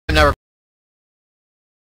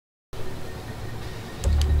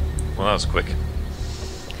that was quick.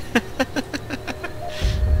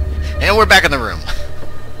 And we're back in the room.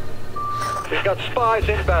 We've got spies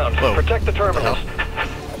inbound. Whoa. Protect the terminals.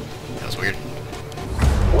 That was weird.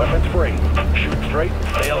 Weapons free. Shoot straight.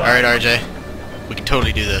 Stay alive. Alright, RJ. We can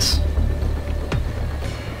totally do this.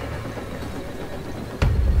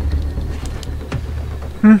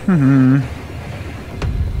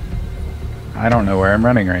 I don't know where I'm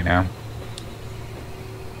running right now.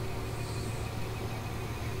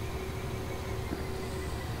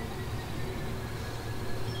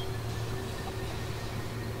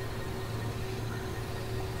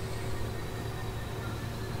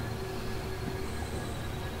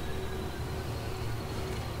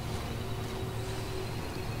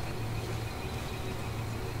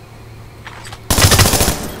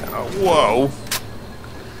 Whoa!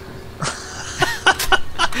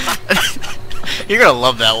 You're gonna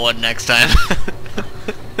love that one next time.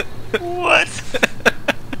 What?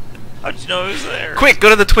 How'd you know it was there? Quick, go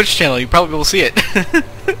to the Twitch channel. You probably will see it.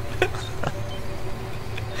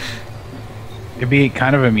 It'd be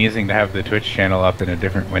kind of amusing to have the Twitch channel up in a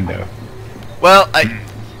different window. Well,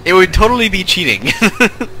 it would totally be cheating.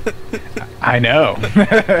 I know.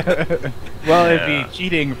 Well, Yeah. it'd be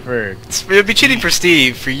cheating for... It would be cheating for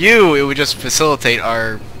Steve. For you, it would just facilitate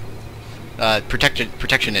our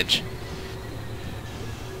protectionage.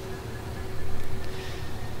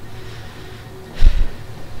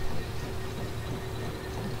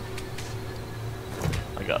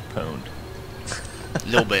 I got pwned. A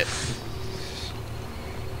little bit.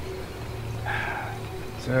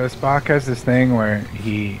 So Spock has this thing where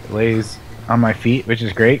he lays on my feet, which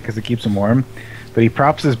is great because it keeps him warm. But he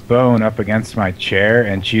props his bone up against my chair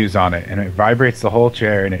and chews on it, and it vibrates the whole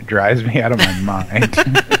chair, and it drives me out of my mind.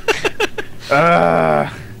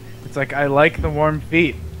 It's like I like the warm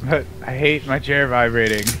feet, but I hate my chair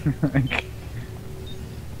vibrating. Like,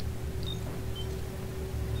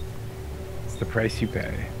 it's the price you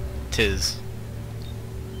pay. Tis.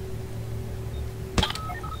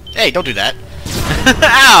 Hey, don't do that.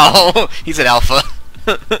 Ow! He's an alpha.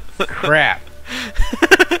 Crap.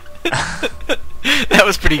 That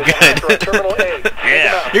was pretty good. Terminal A.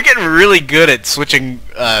 Yeah. You're getting really good at switching,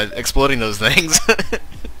 exploding those things.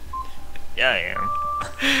 Yeah, I am.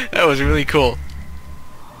 That was really cool.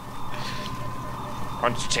 Why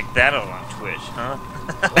don't you check that out on Twitch, huh?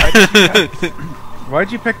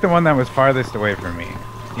 Why'd you pick the one that was farthest away from me?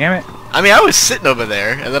 Damn it. I mean, I was sitting over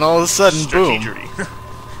there, and then all of a sudden, boom. Strategery.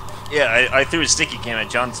 Yeah, I threw a sticky can at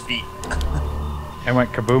John's feet. I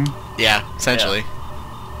went kaboom. Yeah, essentially.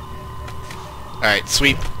 Alright,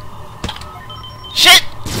 sweep. Shit!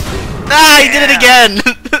 Ah, he did it again!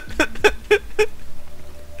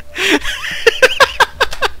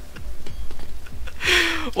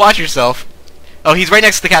 Watch yourself. Oh, he's right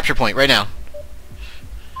next to the capture point, right now.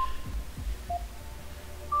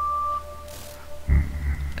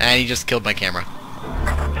 And he just killed my camera.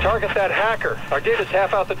 Target that hacker. Our data's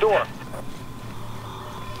half out the door.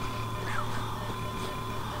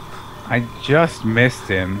 I just missed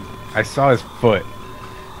him. I saw his foot.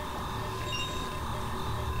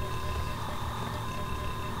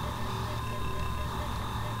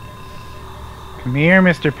 Come here,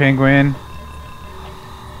 Mr. Penguin.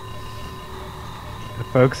 The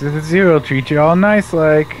folks at the zoo will treat you all nice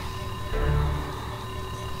like.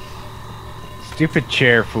 Stupid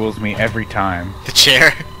chair fools me every time. The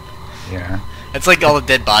chair. Yeah. It's like all the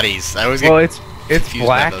dead bodies. I always get Well, it's confused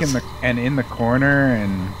black by in those. in the corner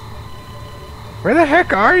and. Where the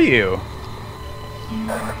heck are you?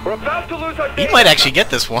 We're about to lose our You data. might actually get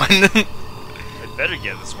this one. I'd better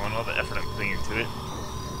get this one, all the effort I'm putting into it.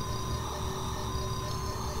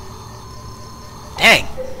 Dang.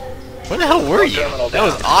 Where the hell were you? That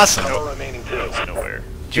was awesome. No remaining two. Goes nowhere.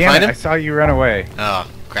 Did you Damn find it, him? I saw you run away. Oh,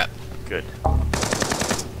 crap. Good.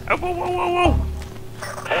 Oh, whoa, whoa, whoa,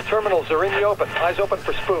 whoa! All terminals are in the open. Eyes open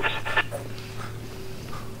for spoofs.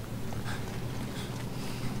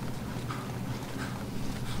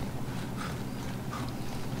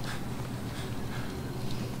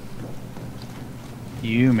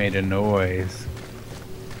 You made a noise.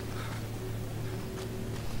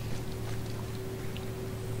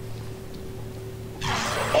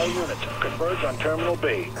 All units, converge on Terminal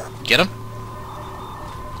B. Get him?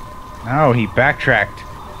 No, he backtracked.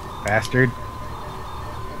 Bastard.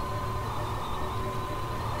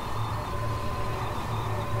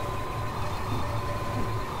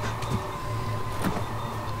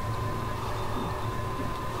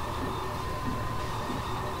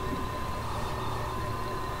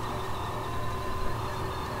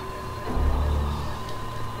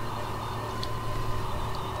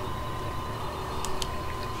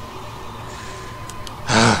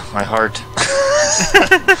 my heart.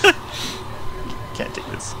 Can't take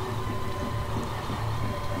this.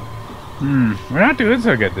 We're not doing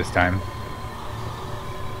so good this time.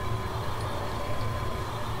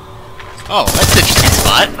 Oh, that's an interesting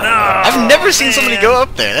spot. I've never seen somebody go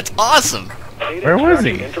up there. That's awesome. Where was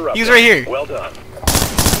he? He was right here. Well done.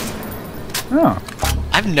 Oh.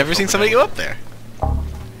 I've never seen somebody go up there.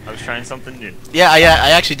 I was trying something new. Yeah,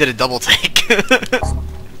 I actually did a double take.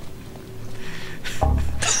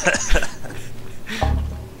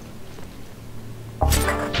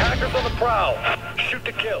 Hackers on the prowl. Shoot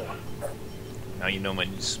to kill. Now you know my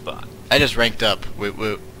new spot. I just ranked up. Woot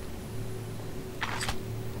woot.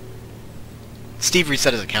 Steve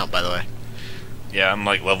reset his account, by the way. Yeah, I'm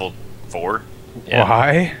like level 4. Yeah.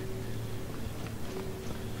 Why?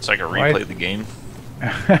 So I can Why? replay the game.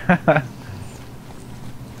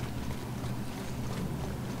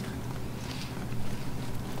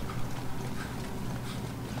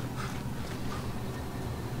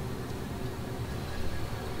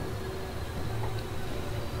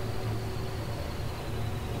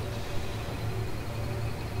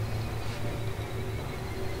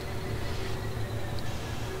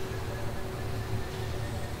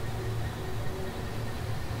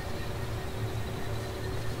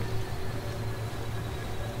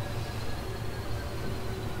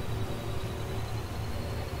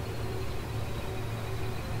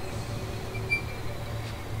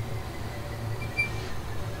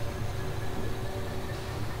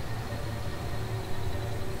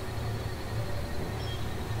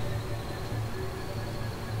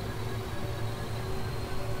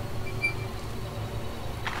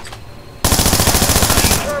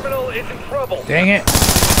 Terminal is in trouble. Dang it. I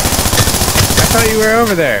thought you were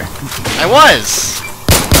over there. I was!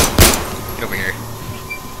 Get over here.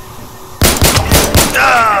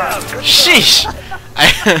 Sheesh!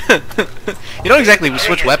 You don't exactly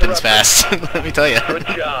switch weapons fast, let me tell you. Good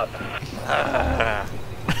job. I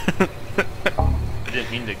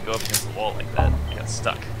didn't mean to go up against the wall like that. I got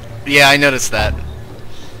stuck. Yeah, I noticed that.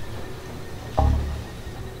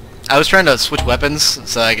 I was trying to switch weapons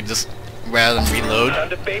so I could just rather than reload, Time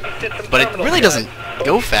to babysit some but it terminals, really guys. doesn't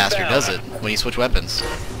go faster, does it, when you switch weapons?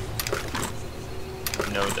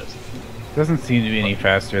 No, it doesn't. Doesn't seem to be any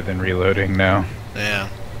faster than reloading now. Yeah.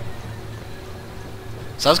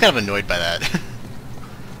 So I was kind of annoyed by that.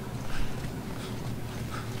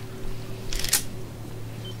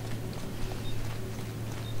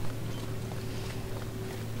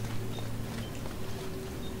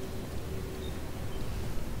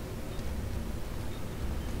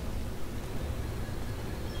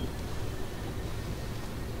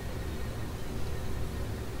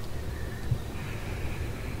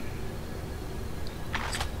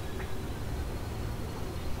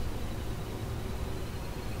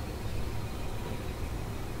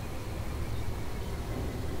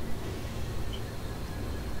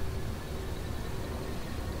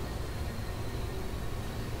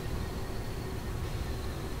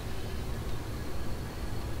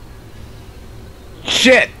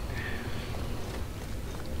 Shit!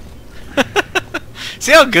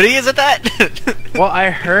 See how good he is at that? Well, I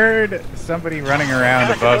heard somebody running around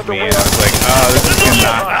above me, and I was like, oh, this is gonna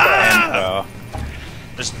not end well.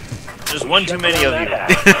 There's one too many of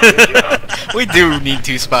you. We do need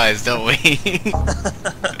 2 spies, don't we?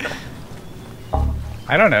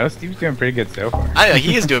 I don't know, Steve's doing pretty good so far. I know,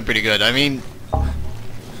 he is doing pretty good. I mean,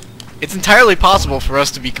 it's entirely possible for us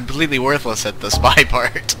to be completely worthless at the spy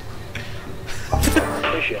part.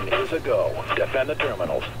 Mission is a go. Defend the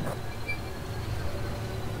terminals.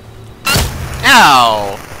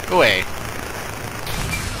 Ow! Go away.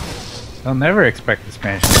 They'll never expect the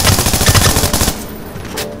Spanish.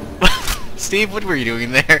 Steve, what were you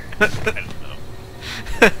doing there? I don't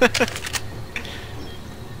know.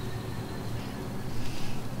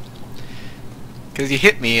 Because you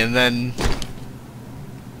hit me and then...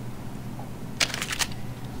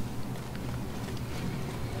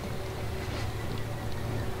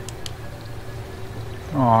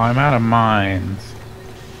 Oh, I'm out of mines.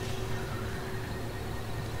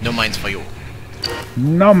 No mines for you.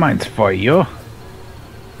 No mines for you.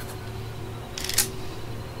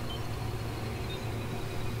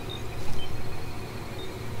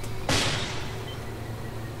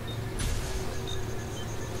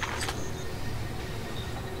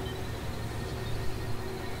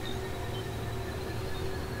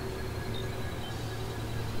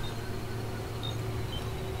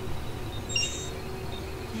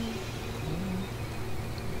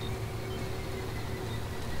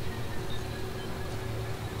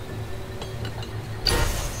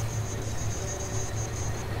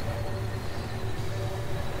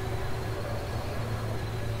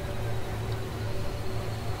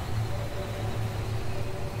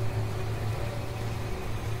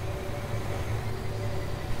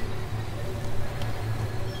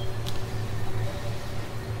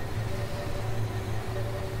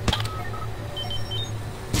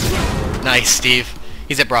 Nice, Steve.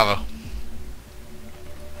 He's at Bravo.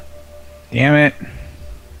 Damn it.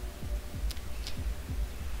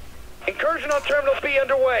 Incursion on Terminal B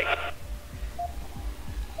underway.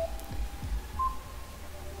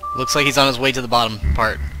 Looks like he's on his way to the bottom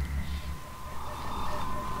part.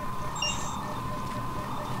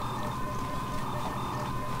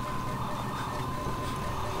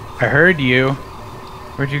 I heard you.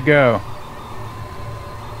 Where'd you go?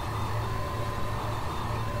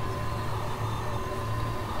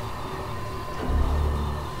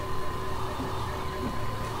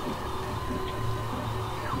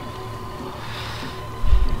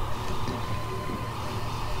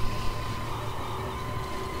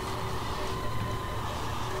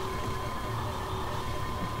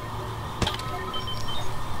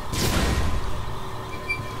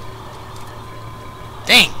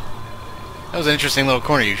 Dang! That was an interesting little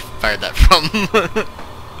corner you fired that from.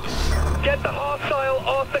 Get the hostile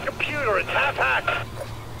off the computer. It's half-hacked.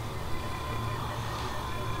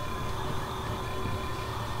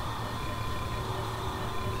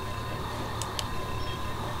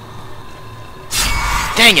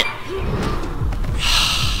 Dang it!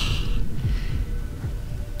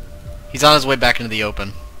 He's on his way back into the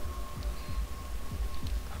open.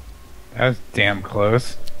 That was damn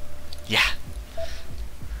close. Yeah.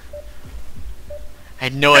 I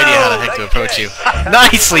had no idea how the heck to approach you.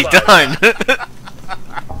 Nicely done!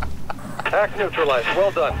 Hack neutralized. Well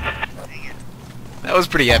done. That was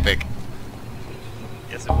pretty epic.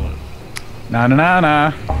 Yes, it was. Na na na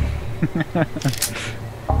na.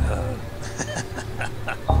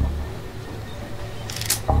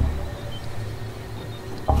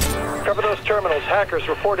 Cover those terminals. Hackers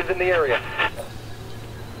reported in the area.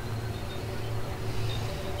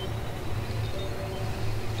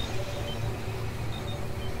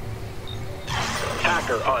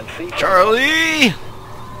 Hacker on C. Charlie!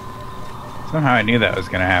 Somehow I knew that was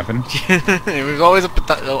gonna happen. It was always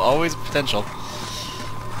always a potential.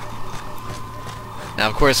 Now,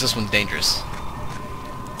 of course, this one's dangerous.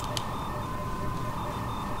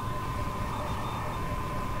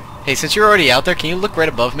 Hey, since you're already out there, can you look right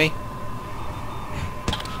above me?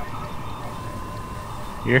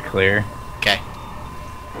 You're clear. Okay.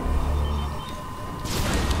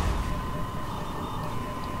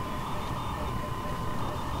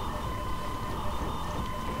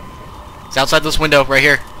 It's outside this window, right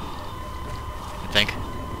here. I think.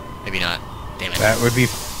 Maybe not. Damn it. That would be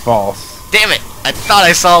false. Damn it! I thought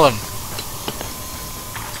I saw him!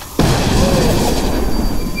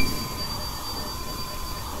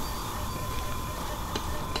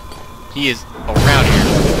 He is around here.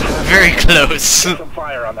 Very close. Some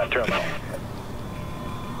fire on that terminal.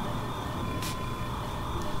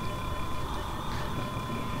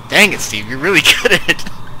 Dang it, Steve, you're really good at it.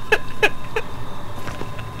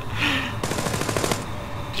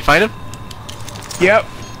 Did you find him? Yep.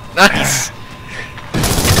 Nice!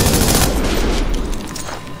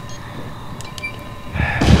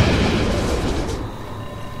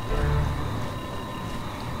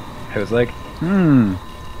 I was like,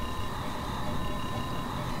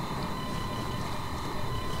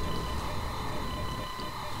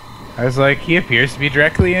 I was like, he appears to be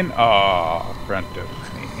directly in front of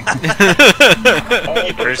me. All He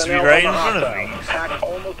appears to be right in front of me. Hack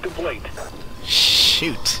almost complete.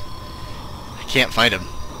 Shoot. I can't find him.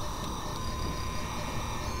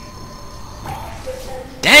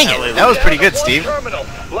 Dang it! That was pretty good, Steve. Terminal.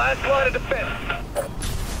 Last line of defense.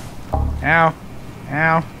 Ow.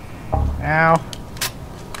 Ow. Ow.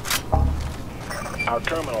 Our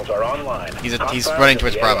terminals are online. He's Hostile running to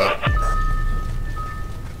towards the Bravo. area.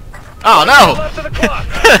 Oh no! Left of the clock.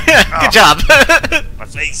 Good job! My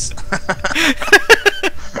face.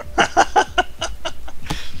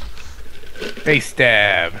 Face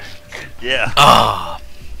stab. Yeah. Oh.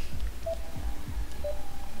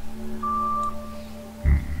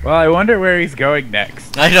 Well, I wonder where he's going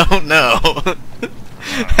next. I don't know.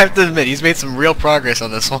 I have to admit, he's made some real progress on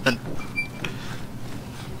this one.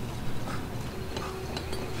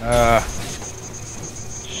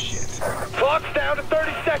 Shit. Clock's down to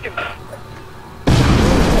 30 seconds.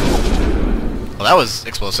 Well, that was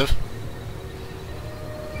explosive.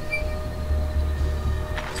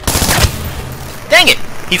 Dang it!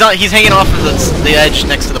 He's hanging off of the edge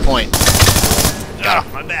next to the point. Got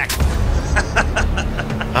him. My back.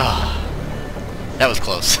 Ah, that was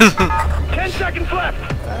close. 10 seconds left.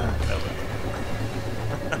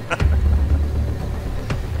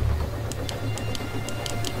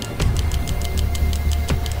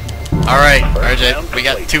 Alright, RJ, we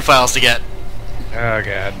got 2 files to get. Oh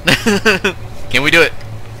god. Can we do it?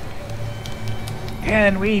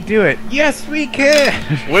 Can we do it? Yes, we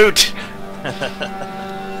can! Woot!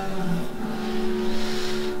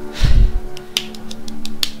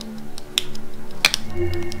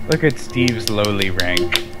 Look at Steve's lowly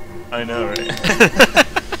rank. I know, right?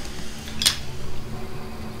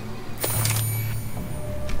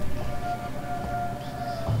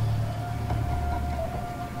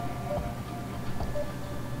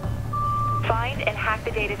 Find and hack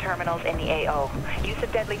the data terminals in the AO. Use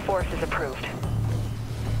of deadly force is approved.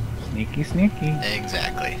 Sneaky, sneaky.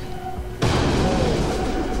 Exactly.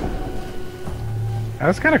 That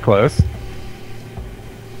was kind of close.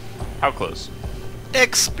 How close?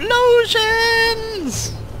 Explosions!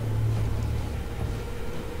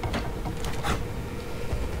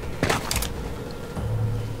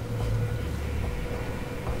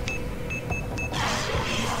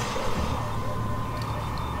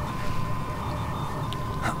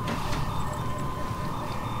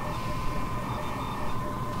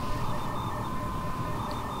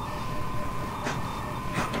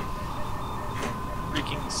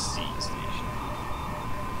 Freaking C station.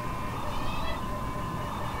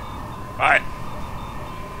 Alright.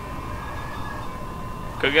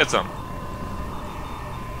 Go get some.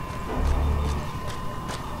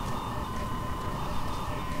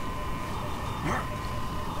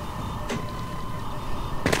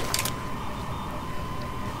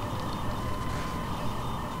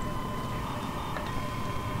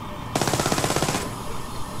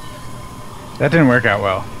 That didn't work out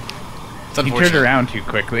well. It's He unfortunate. turned around too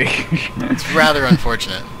quickly. It's rather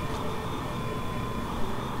unfortunate.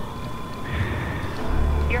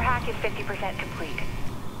 Your hack is 50% complete.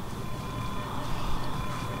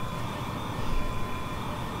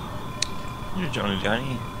 You're Johnny.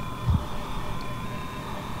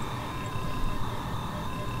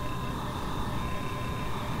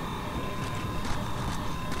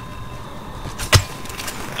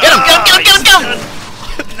 Get him! Get him! Get him! Get him! Get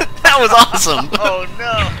him! That was awesome. Oh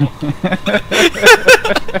no!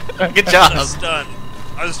 Good I job. was stunned.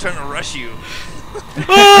 I was trying to rush you.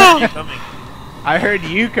 Oh, You're coming. I heard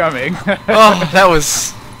you coming. oh, that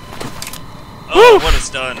was. Oh, what a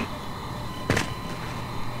stun.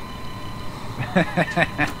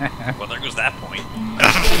 Well, there goes that point.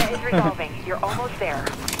 Data is resolving. You're almost there.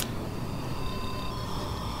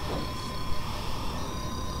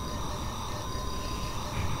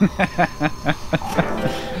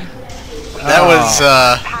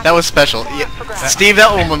 That was special. Yeah, Steve,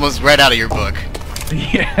 that one was right out of your book.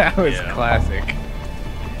 Yeah, that was Yeah. classic.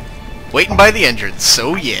 Waiting by the entrance,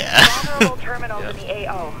 so yeah. Vulnerable terminals in the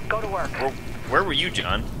AO. Go to work. Where were you,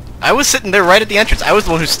 John? I was sitting there right at the entrance. I was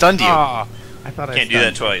the one who stunned you. Oh, I thought I Can't do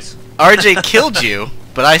that stunned twice. RJ killed you,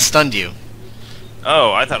 but I stunned you.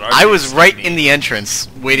 Oh, I thought RJ I was stunned right me. in the entrance,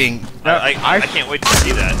 waiting. I can't wait to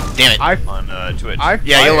see that Damn it. I on Twitch.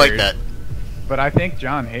 Yeah, you'll like fired, that. But I think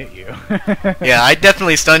John hit you. Yeah, I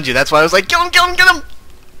definitely stunned you. That's why I was like, kill him, kill him, kill him!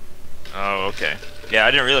 Oh, okay. Yeah,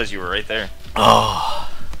 I didn't realize you were right there. Oh,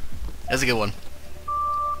 that's a good one.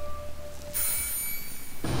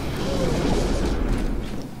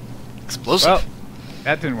 Explosive. Well,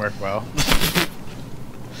 that didn't work well.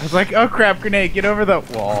 I was like, oh crap, grenade, get over the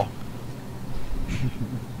wall.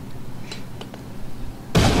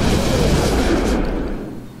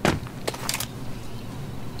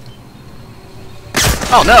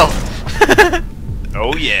 Oh no!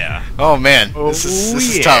 Oh yeah. Oh man, Oh, this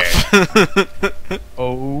is yeah. tough.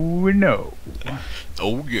 Oh no.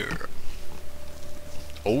 Oh yeah.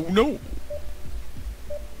 Oh no.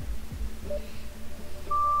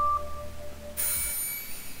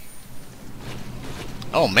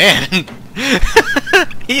 Oh man,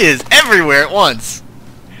 he is everywhere at once.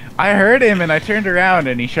 I heard him and I turned around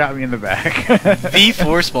and he shot me in the back. V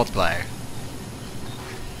force multiplier.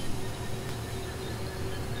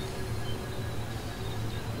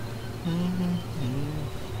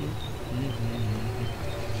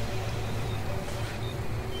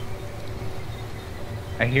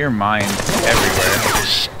 I hear mines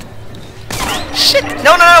everywhere. Shit!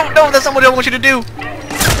 No, no, no, no! That's not what I want you to do.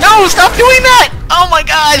 No! Stop doing that! Oh my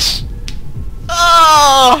gosh!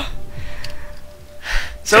 Oh!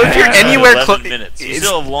 So if you're anywhere 11 close, minutes. You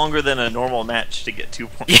still have longer than a normal match to get 2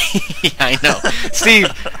 points. yeah, I know. Steve,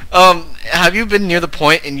 have you been near the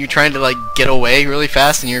point and you're trying to like get away really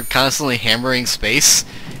fast and you're constantly hammering space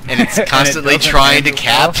and it's constantly doesn't trying to handle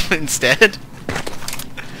cap well? instead?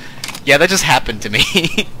 Yeah, that just happened to me.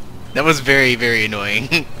 That was very, very annoying.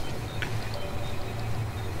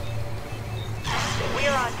 We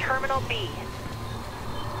are on Terminal B.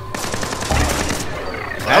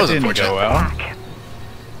 That was didn't unfortunate. go well. Hack.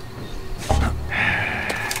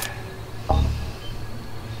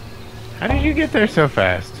 How did you get there so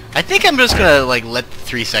fast? I think I'm just gonna like let the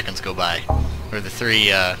 3 seconds go by, or the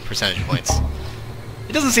 3 percentage points.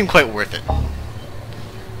 It doesn't seem quite worth it.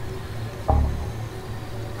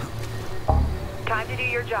 Time to do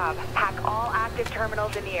your job. Hack all active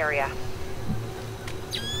terminals in the area.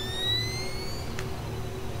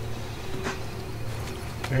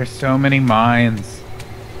 There's so many mines.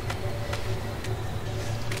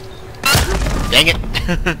 Dang it!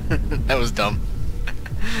 That was dumb.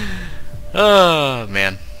 Oh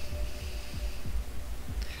man.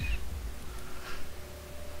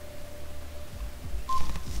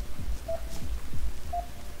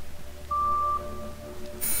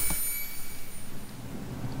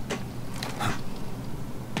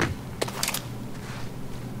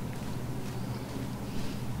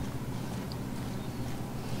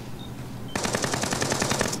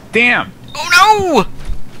 Damn! Oh no!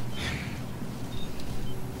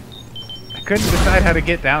 I couldn't decide how to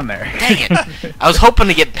get down there. Dang it! I was hoping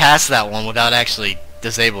to get past that one without actually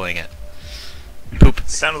disabling it. Poop.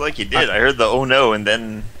 Sounded like you did. I heard the oh no, and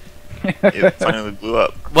then it finally blew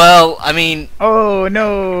up. Well, I mean, Oh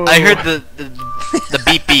no! I heard the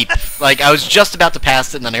beep beep. Like I was just about to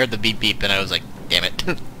pass it, and then I heard the beep beep, and I was like, damn it!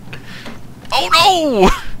 Oh no!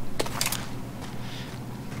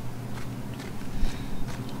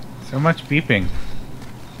 So much beeping.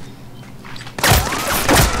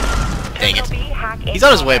 Dang Terminal B, it! hack He's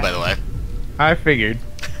on his way, by the way. I figured.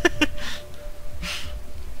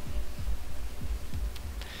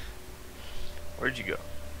 Where'd you go?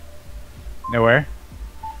 Nowhere.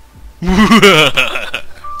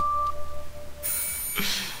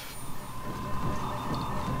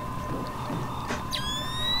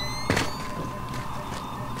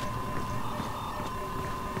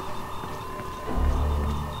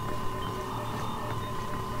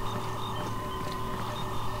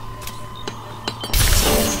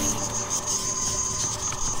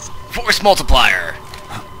 Force multiplier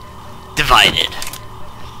divided.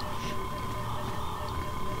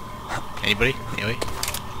 Anybody? Anybody?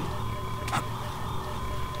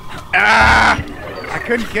 Ah! I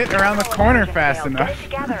couldn't get around the corner fast Get it enough.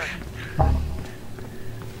 together.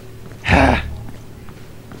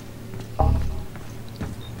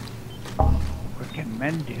 What can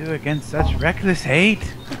men do against such reckless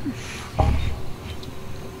hate?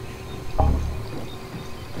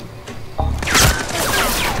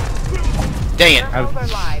 Dang it! Terminals are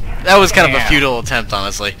live. That was kind of a Damn. futile attempt,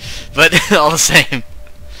 honestly, but all the same.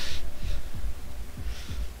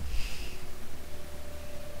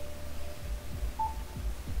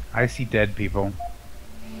 I see dead people.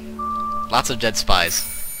 Lots of dead spies.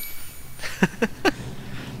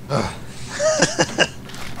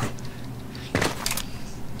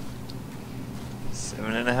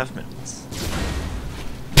 7.5 minutes.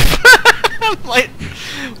 Like,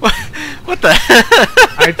 what the?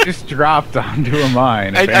 I just dropped onto a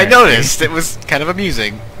mine. I apparently. noticed. It was kind of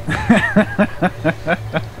amusing.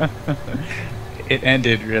 It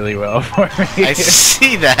ended really well for me. I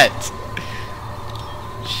see that.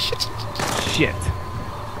 Shit.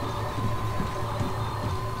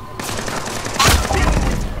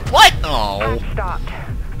 What? Oh. I'm stopped.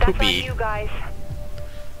 That's on Poopy. you guys.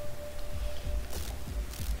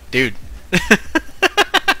 Dude.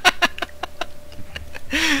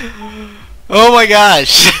 Oh my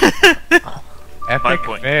gosh. Epic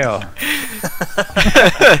point. fail.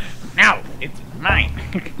 Now it's mine.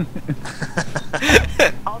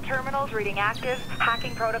 All terminals reading active.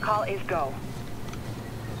 Hacking protocol is go.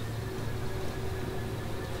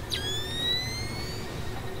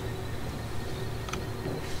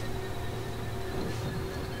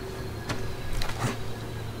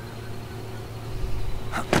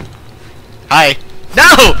 Hi. No!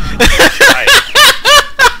 Right.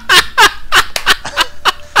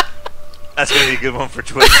 That's gonna be a good one for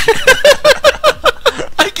Twitch.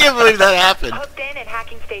 I can't believe that happened. Hooked in and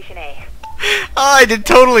hacking station A. Oh, I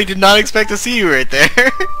totally did not expect to see you right there.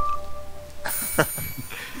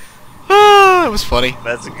 Oh, it was funny.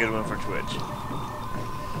 That's a good one for Twitch.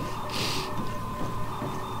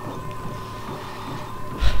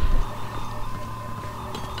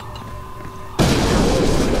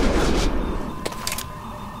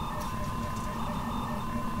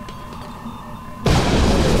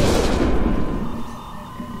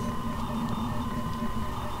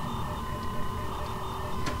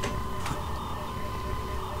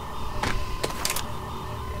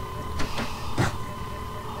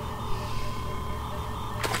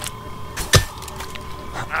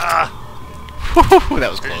 Whew, that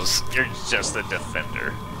was close. You're just a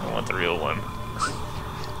defender. I want the real one.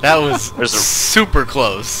 That was There's a- super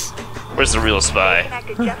close. Where's the real spy?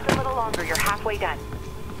 Connected just a little longer. You're halfway done.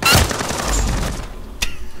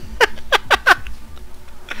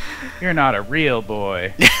 You're not a real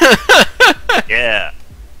boy. Yeah.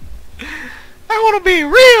 I want to be a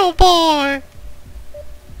real boy.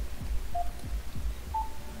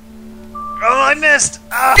 Oh, I missed!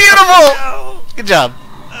 Ah, Beautiful! no! Good job.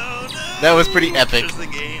 Oh no! That was pretty epic. There's the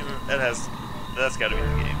game. That's gotta be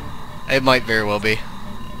the game. It might very well be.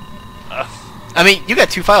 Uh, I mean, you got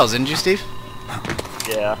 2 files, didn't you, Steve?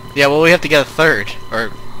 yeah. Yeah, well, we have to get a third.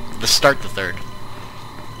 Or, start the third.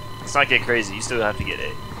 Let's not get crazy. You still have to get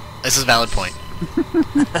A. This is a valid point.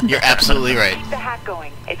 You're absolutely right. Keep the hack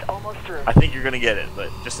going. It's almost through. I think you're gonna get it, but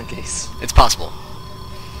just in case. It's possible.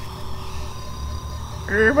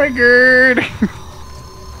 Oh my god.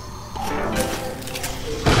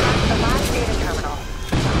 The last data terminal.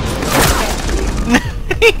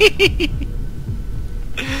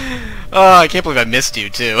 Oh, I can't believe I missed you,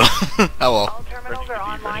 too. Oh, well. All terminals are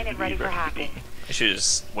online and ready for hacking. I should have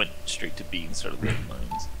just went straight to B and started leaving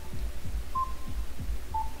mines.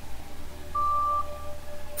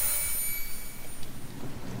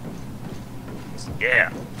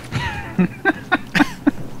 Yeah.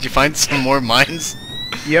 Did you find some more mines?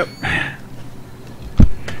 Yep.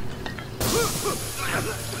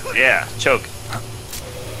 Yeah. Choke.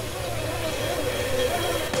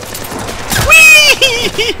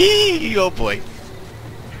 Whee! Oh boy.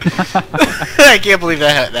 I can't believe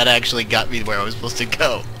that actually got me where I was supposed to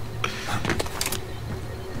go.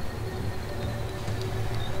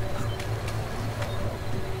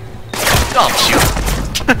 Oh, shoot.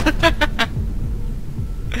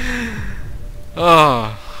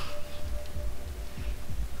 Oh.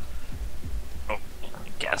 Oh, I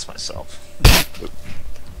gassed myself.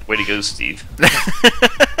 Way to go, Steve.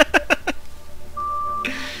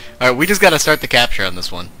 Alright, we just gotta start the capture on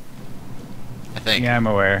this one. I think. Yeah, I'm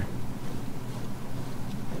aware.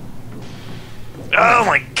 Oh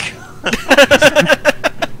my god!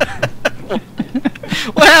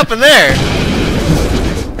 What happened there?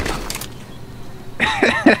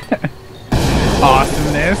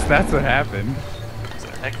 Awesomeness, that's what happened. It's a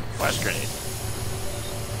heck of a flash grenade.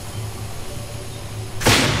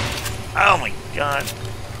 Oh my god.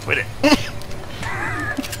 Quit it.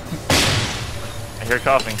 I hear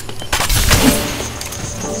coughing.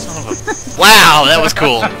 Son of a... Wow, that was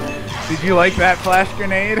cool. Did you like that flash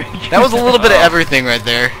grenade? That was a little bit of everything right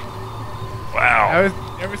there. Wow.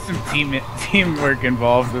 There was some teamwork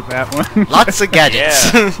involved with that one. Lots of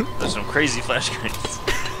gadgets. Yeah. There's some crazy flash grenades.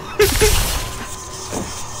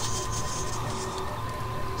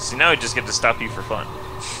 See, now I just get to stop you for fun.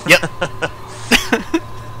 Yep.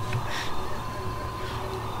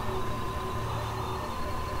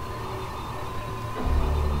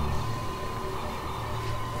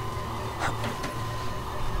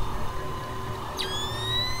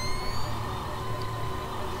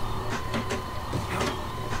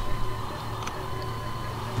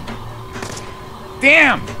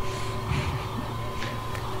 Damn!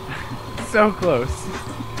 So close.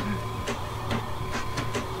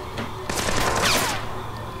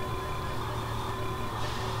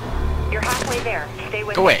 You're halfway there. Stay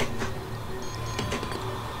with Go me. away.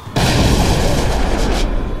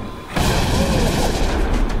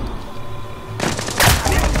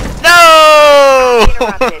 No!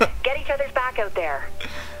 Interrupted. Get each other's back out there.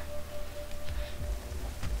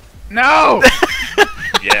 No!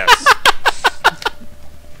 Yes.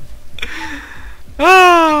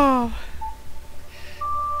 Oh!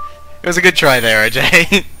 It was a good try there,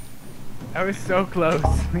 RJ. I was so close.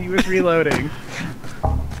 He was reloading.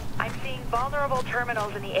 I'm seeing vulnerable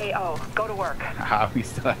terminals in the AO. Go to work. Ah, we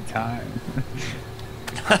still have time.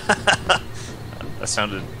 That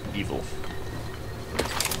sounded evil.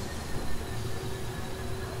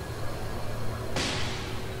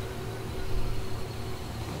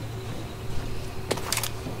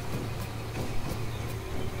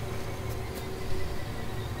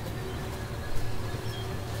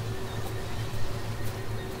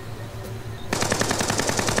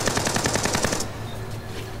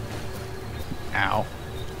 Ow.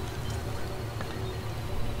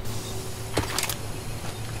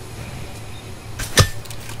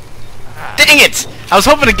 Dang it! I was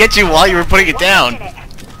hoping to get you while you were putting it down. Yeah,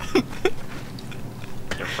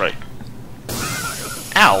 right.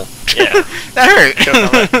 Ow. Yeah. That hurt. Choke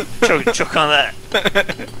on that. Choke on that.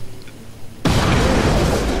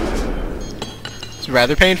 It's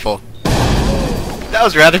rather painful. That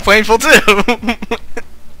was rather painful too.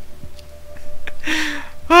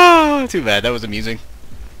 Oh, too bad. That was amusing.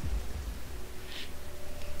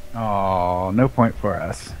 Oh, no point for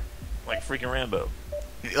us. Like freaking Rambo.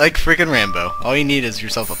 Like freaking Rambo. All you need is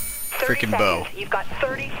yourself a 30 freaking bow. seconds. You've got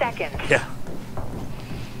 30 seconds. Yeah.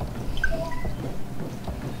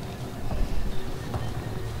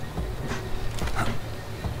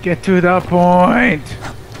 Get to the point.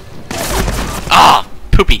 Ah,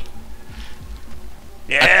 poopy.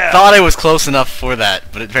 Yeah. I thought I was close enough for that,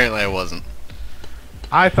 but apparently I wasn't.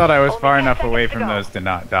 I thought I was far enough away from those to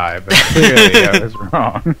not die, but clearly I was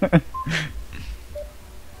wrong.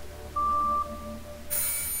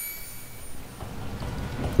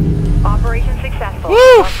 Operation successful. Woo!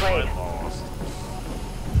 Well played.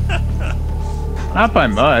 Not by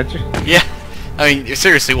much. Yeah, I mean, it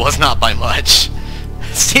seriously was not by much.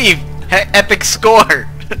 Steve, epic score.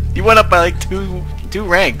 You went up by like two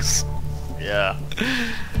ranks. Yeah.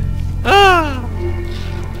 Ah.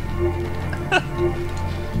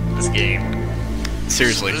 This game.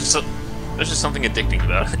 Seriously. There's just something addicting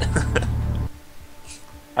about it.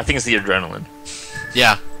 I think it's the adrenaline.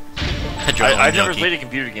 Yeah. Adrenaline I've never junkie. played a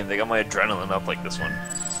computer game that got my adrenaline up like this one.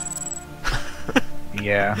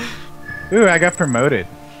 Yeah. Ooh, I got promoted.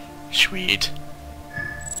 Sweet.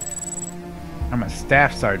 I'm a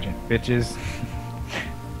staff sergeant, bitches.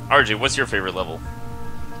 RJ, what's your favorite level?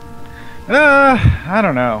 I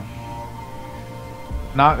don't know.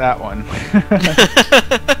 Not that one.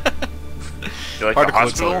 You like the Particle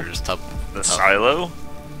hospital, accelerators, tough. the silo,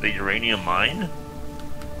 the uranium mine,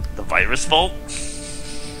 the virus vault,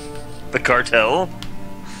 the cartel?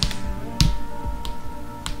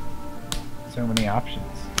 So many options.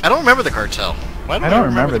 I don't remember the cartel. Why do I don't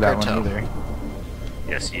remember the that cartel? one either.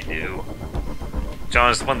 Yes, you do. John,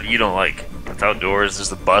 it's the one that you don't like. It's outdoors, there's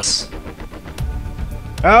the bus.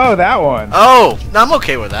 Oh, that one. Oh, no, I'm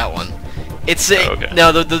okay with that one. It's Oh, okay.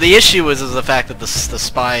 no. The issue is the fact that the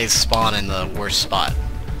spies spawn in the worst spot.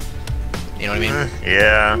 You know what I mean?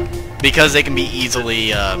 Yeah. Because they can be easily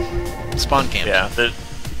spawn camped. Yeah,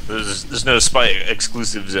 there's no spy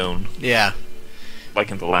exclusive zone Yeah. like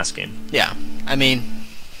in the last game. Yeah. I mean,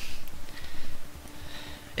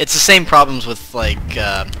 it's the same problems with like,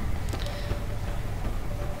 to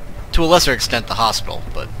a lesser extent, the hospital,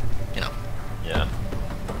 but you know. Yeah.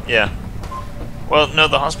 Yeah. Well, no,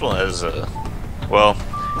 the hospital has well,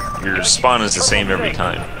 your spawn is the same every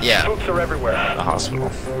time. Yeah. Troops are everywhere. The hospital.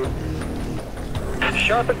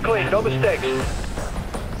 Sharp and clean, no mistakes.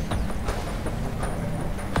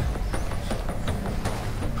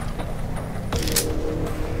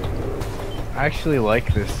 I actually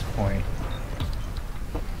like this point.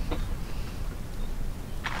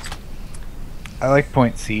 I like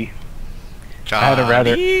point C. I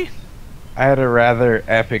had a rather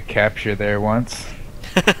epic capture there once.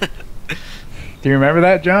 Do you remember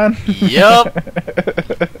that, John? Yep.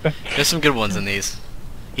 There's some good ones in these.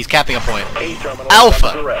 He's capping a point. A terminal Alpha.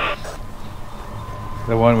 under arrest.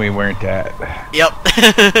 The one we weren't at.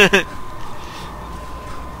 Yep.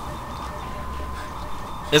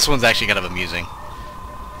 This one's actually kind of amusing.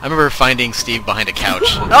 I remember finding Steve behind a couch.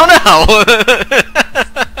 Oh no!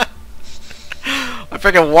 I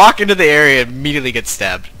freaking walk into the area and immediately get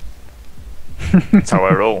stabbed. That's how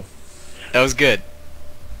I roll. That was good.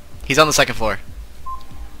 He's on the second floor.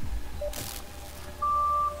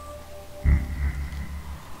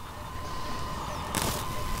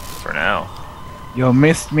 For now. You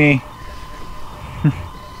missed me.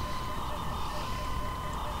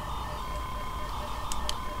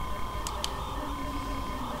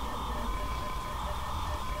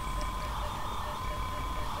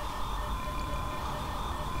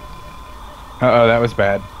 Uh-oh, that was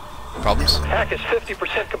bad. Problems? Hack is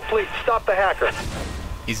 50% complete. Stop the hacker.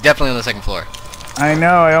 He's definitely on the second floor. I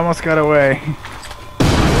know, I almost got away.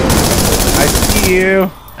 I see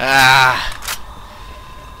you. Ah!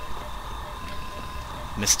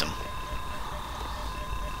 Missed him.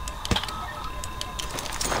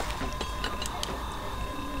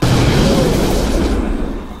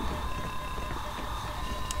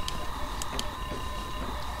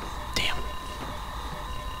 Damn.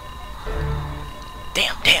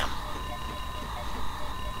 Damn.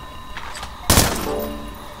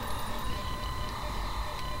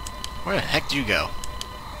 Where the heck did you go?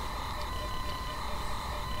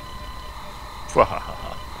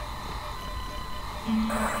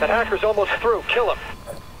 That hacker's almost through. Kill him.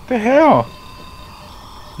 The hell?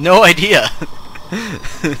 No idea.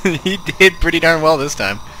 He did pretty darn well this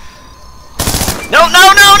time. No!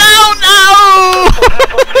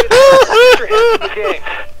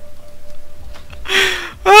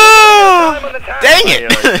 Oh, Time on the task. dang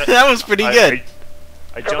it! That was pretty good.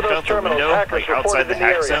 I Cover jumped those out the terminals. window, Hackers like outside reported the in the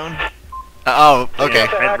hack area. zone. Oh, okay.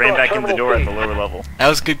 And ran back in the door at the lower level. That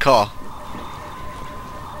was a good call.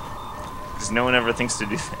 Because no one ever thinks to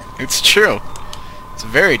do that. It's true. It's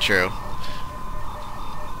very true.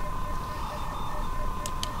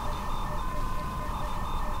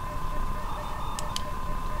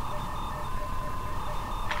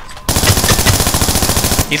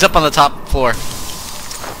 He's up on the top floor.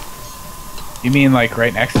 You mean like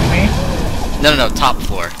right next to me? No, top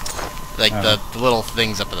floor. Like the little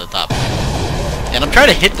things up at the top. And I'm trying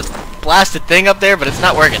to hit the blasted thing up there, but it's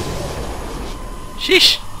not working.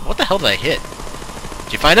 Sheesh. What the hell did I hit?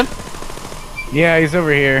 Did you find him? Yeah, he's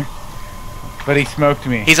over here. But he smoked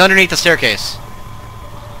me. He's underneath the staircase.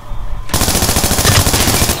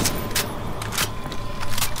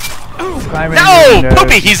 Climbing No! into the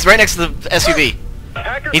Poopy! windows. He's right next to the SUV.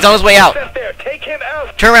 Hacker He's on his way out. there. Take him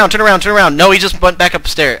out. Turn around. No, he just went back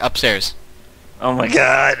upstairs. Oh my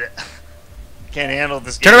god. Can't handle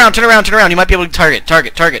this Turn game. around. You might be able to target.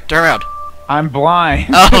 Turn around. I'm blind.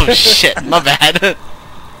 Oh shit, my bad.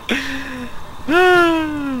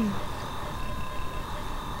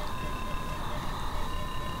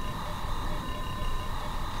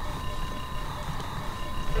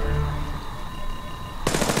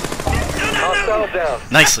 Hostile down.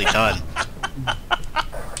 Nicely done.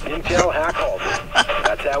 Intel hack halted.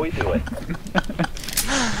 That's how we do it.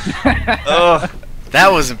 Ugh.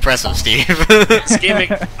 That was impressive, Steve. This game,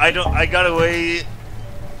 I got away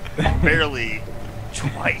barely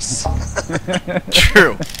twice.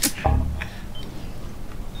 True.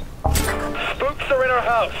 Spooks are in our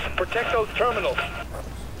house. Protect those terminals.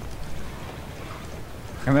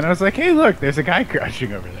 And then I was like, hey, look, there's a guy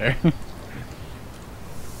crouching over there.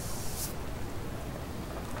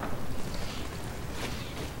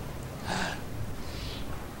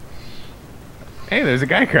 Hey, there's a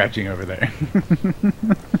guy crouching over there.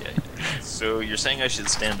 Yeah. So you're saying I should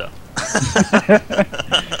stand up?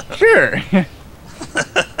 Sure.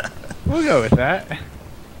 We'll go with that.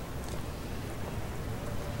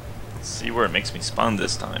 Let's see where it makes me spawn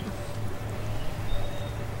this time.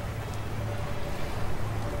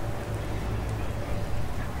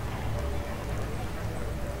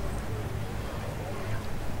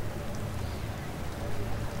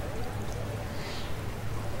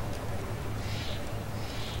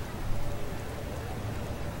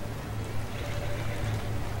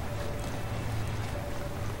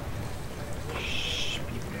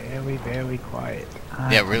 Be very quiet.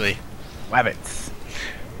 Yeah, really. Wabbits.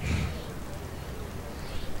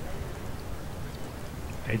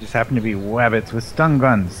 They just happen to be wabbits with stun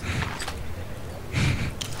guns.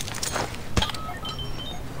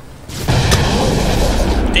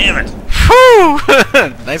 Damn it! Whew!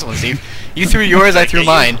 Nice one, Steve. You threw yours, I threw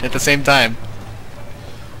mine at the same time.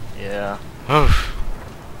 Yeah. Oof.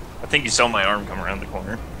 I think you saw my arm come around the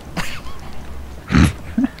corner.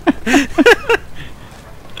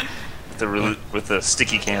 With the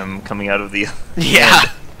sticky cam coming out of the...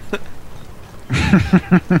 Yeah.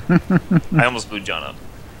 I almost blew John up.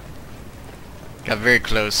 Got very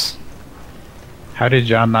close. How did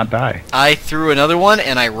John not die? I threw another one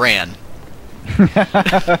and I ran.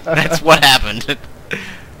 That's what happened.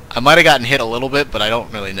 I might have gotten hit a little bit, but I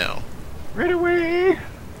don't really know. Right away.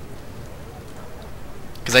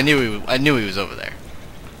 Because I knew he was over there.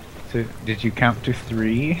 So, did you count to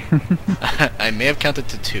 3? I may have counted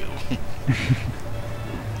to 2.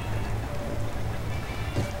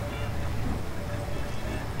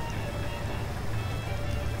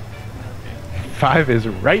 5 is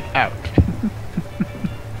right out.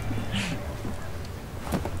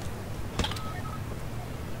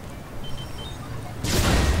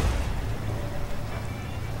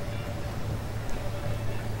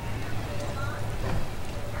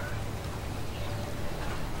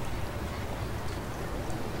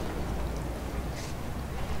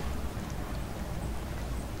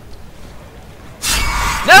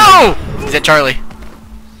 No! Is it Charlie?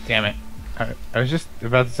 Damn it. I was just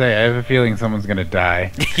about to say, I have a feeling someone's gonna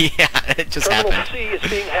die. Yeah, it just Terminal happened. C is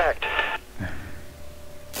being hacked.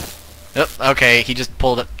 Yep, okay, he just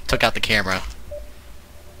took out the camera.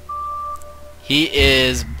 He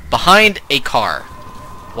is behind a car.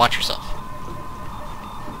 Watch yourself.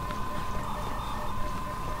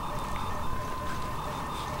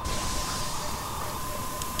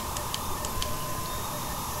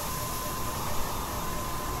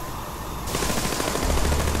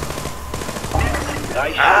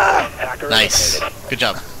 Nice. Hacker Nice. eliminated. Good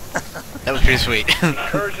job. That was pretty sweet.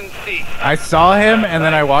 Incursion C. I saw him, and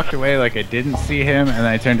then I walked away like I didn't see him, and then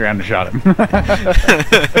I turned around and shot him.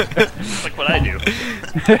 It's like what I do.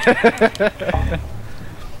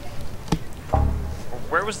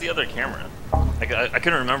 Where was the other camera? I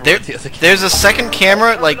couldn't remember where the other camera. There's a second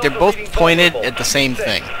camera, like they're both pointed at the same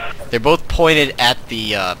thing. They're both pointed at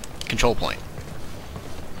the control point.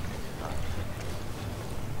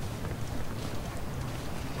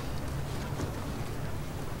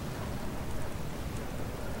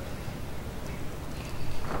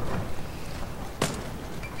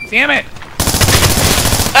 Damn it!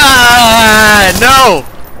 Ah, no!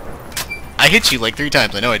 I hit you like 3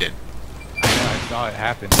 times. I know I did. I know, I saw it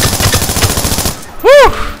happen. Woo!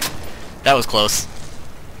 That was close.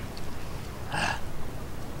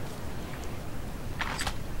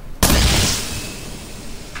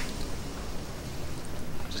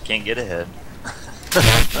 Just can't get ahead.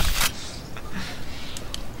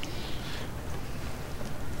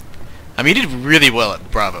 I mean, you did really well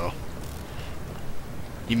at Bravo.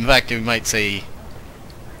 In fact, we might say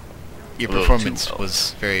your A little performance too well.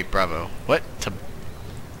 was very Bravo. What?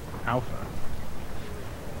 Alpha.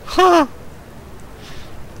 Huh?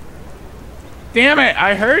 Damn it!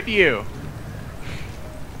 I heard you.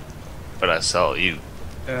 But I saw you.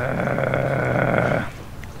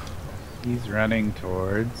 He's running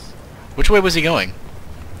towards. Which way was he going?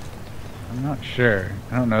 I'm not sure.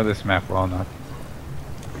 I don't know this map well enough.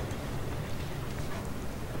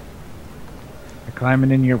 They're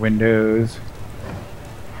climbing in your windows.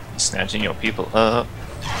 Snatching your people up.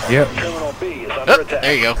 Yep. Terminal B is under Oh, attack.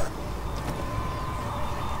 there you go.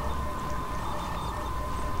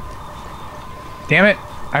 Damn it!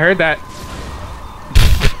 I heard that.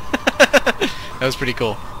 That was pretty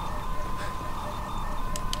cool.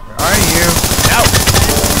 Where are you?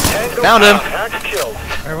 Tango Found him. Hack killed.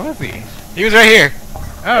 Where was he? He was right here.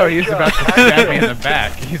 Oh, he's about to stab me in the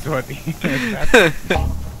back. He's what he was about to...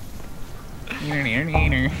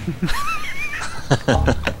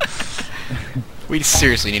 We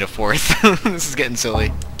seriously need a 4th. This is getting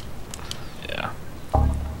silly. Yeah.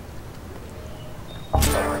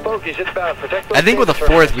 Bogies inbound. Protect those I think with a data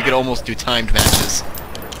 4th we could almost do timed matches.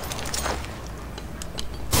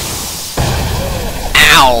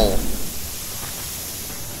 Ow!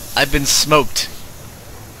 I've been smoked.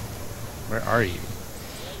 Where are you?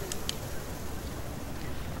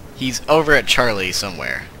 He's over at Charlie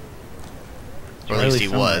somewhere. Or at least he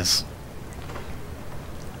Charlie was.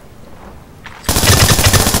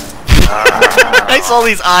 I saw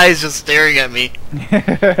these eyes just staring at me.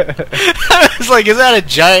 I was like, is that a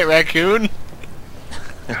giant raccoon?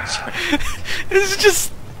 It's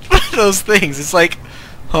just one of those things. It's like,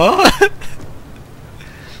 huh?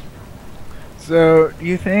 So, do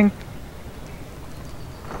you think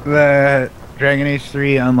that Dragon Age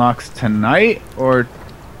 3 unlocks tonight or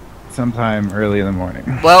sometime early in the morning?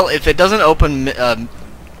 Well, if it doesn't open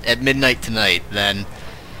at midnight tonight, then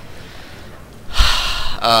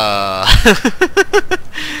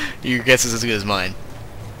your guess is as good as mine.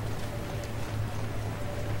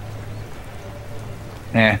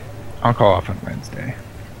 I'll call off on Wednesday.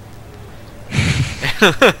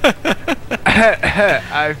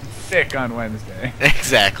 I'm sick on Wednesday.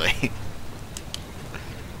 Exactly.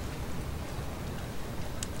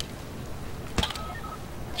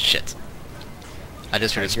 Shit. I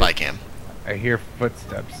just heard a spy cam. I hear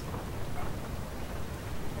footsteps.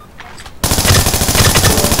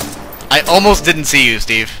 I almost didn't see you,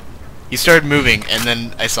 Steve. You started moving, and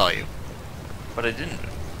then I saw you. But I didn't.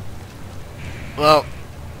 Well,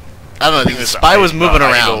 I don't know. I think the It's spy was the moving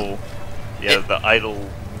around. idle- Yeah, the idle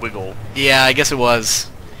wiggle. Yeah, I guess it was.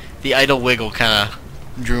 The idle wiggle kind of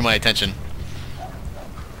drew my attention.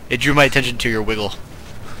 It drew my attention to your wiggle.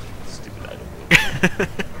 Stupid idle wiggle.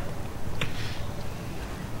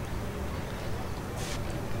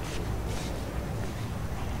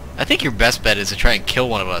 I think your best bet is to try and kill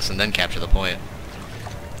one of us and then capture the point.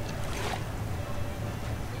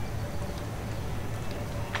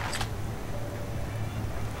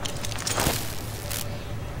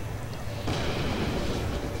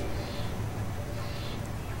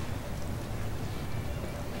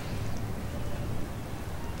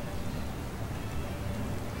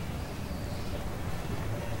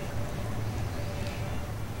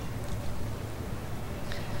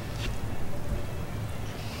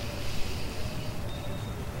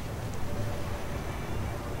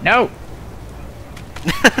 No!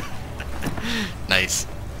 Nice.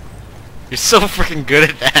 You're so freaking good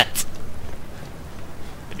at that.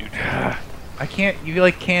 I do try. I can't, you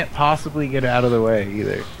like can't possibly get out of the way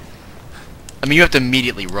either. I mean, you have to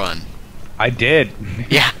immediately run. I did.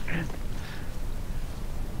 Yeah.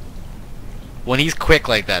 When he's quick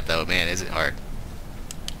like that, though, man, is it hard?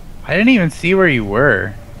 I didn't even see where you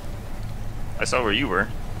were. I saw where you were.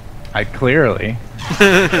 I clearly.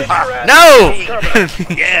 No!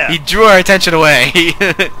 Yeah! He drew our attention away.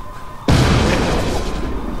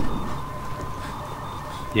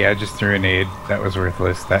 Yeah, I just threw a nade. That was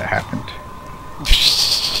worthless. That happened.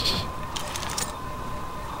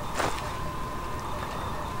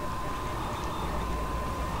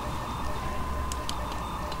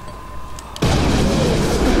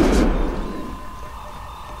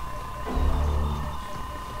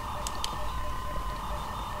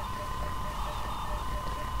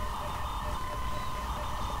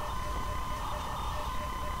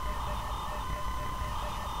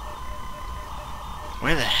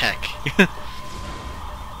 Where the heck?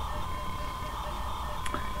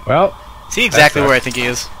 Well, See exactly where I think he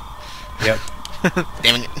is. yep.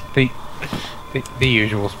 Damn it. The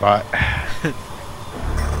usual spot.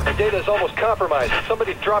 The data's almost compromised.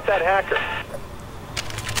 Somebody drop that hacker.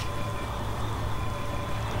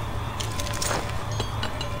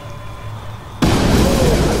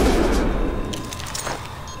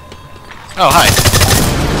 Oh, hi.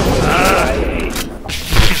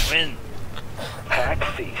 Win. Hack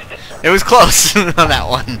feast. It was close on that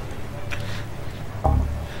one.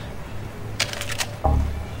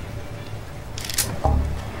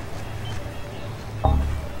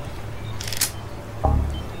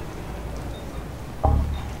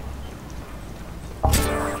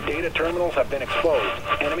 Data terminals have been exposed.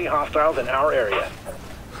 Enemy hostiles in our area.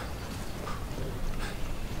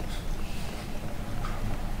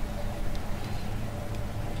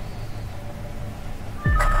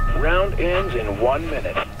 Round ends in 1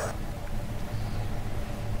 minute.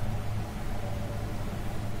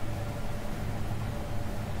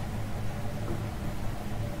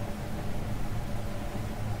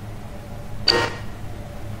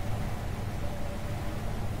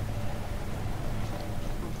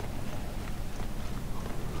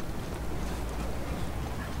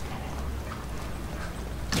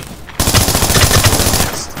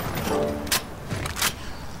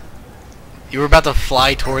 You were about to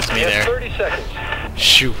fly towards me there. 30 seconds.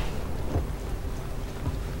 Shoo.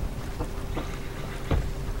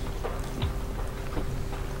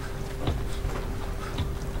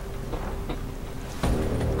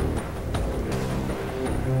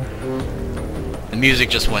 The music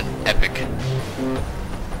just went epic.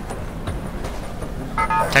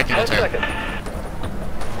 Technical 10 term. seconds.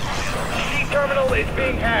 C-terminal is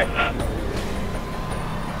being hacked.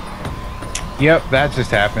 Yep, that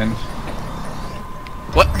just happened.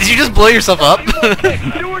 What? Did you just blow yourself up? Do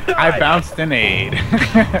or die. I bounced an aid.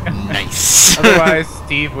 Nice. Otherwise,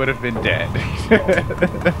 Steve would have been dead.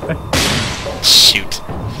 Shoot.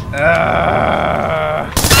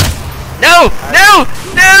 No! No! No!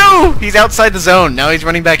 No! He's outside the zone. Now he's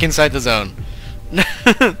running back inside the zone.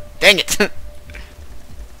 Dang it.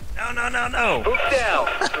 No, no, no, no. Boot down.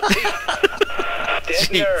 Dead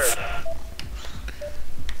Jeez. nerd.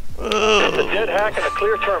 It's a dead hack and a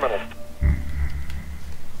clear terminal.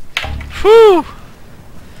 Whew.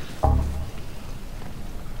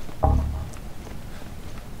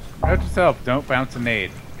 Note to self, don't bounce an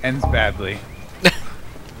aid. Ends badly.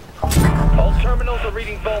 All terminals are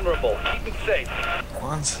reading vulnerable. Keep it safe.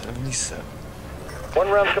 177. 1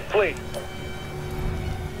 round complete.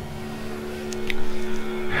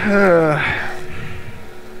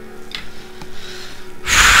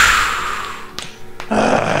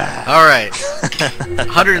 Alright.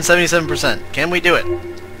 177%. Can we do it?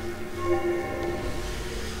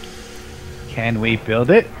 Can we build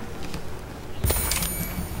it?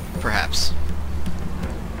 Perhaps.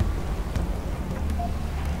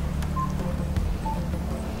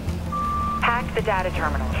 Hack the data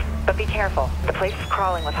terminals, but be careful. The place is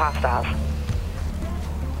crawling with hostiles.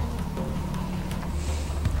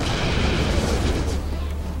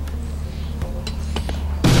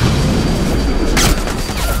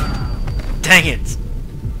 Dang it.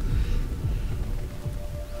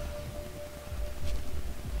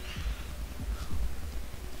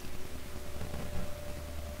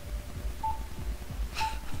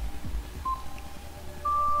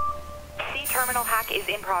 C-terminal hack is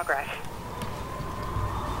in progress.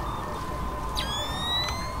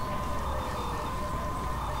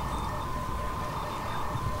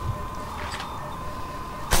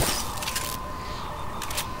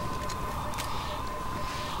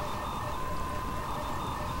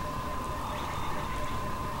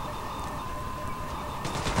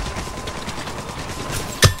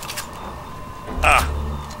 Ah.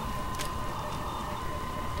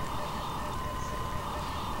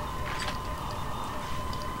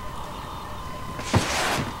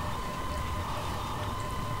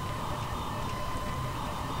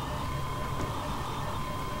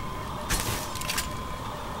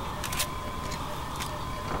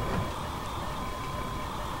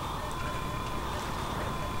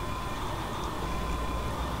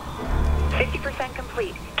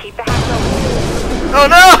 Complete. Keep the hack open. Oh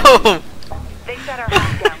no! They set our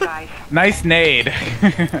hack down, guys. Nice nade.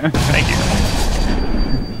 Thank you.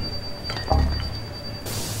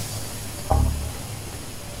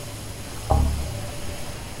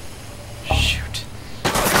 Shoot.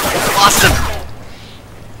 Lost him!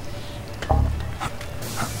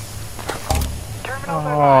 Terminals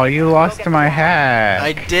are Oh, live. you Go lost get to the my hack. hat.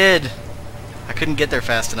 I did. I couldn't get there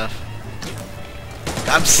fast enough.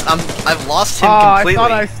 I've lost him completely. I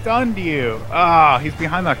thought I stunned you. Oh, he's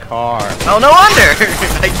behind the car. Oh, no wonder!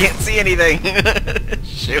 I can't see anything.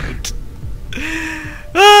 Shoot.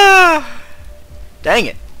 Ah, dang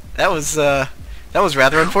it. That was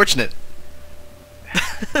rather unfortunate.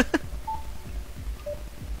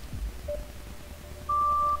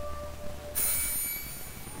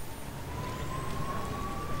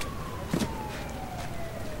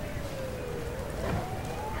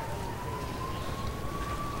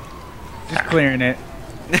 Just clearing it.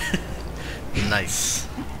 Nice.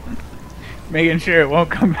 Making sure it won't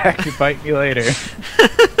come back to bite me later.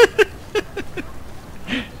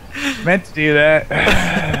 Meant to do that.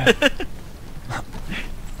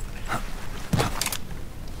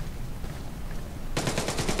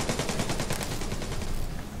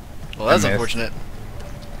 Well, that's unfortunate.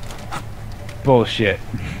 Bullshit.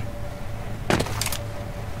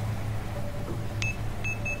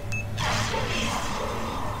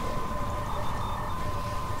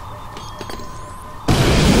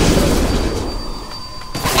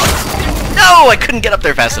 No, I couldn't get up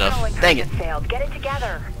there fast enough. Dang it. Failed. Get it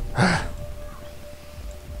together.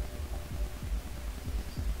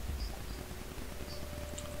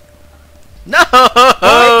 No!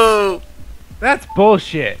 What? That's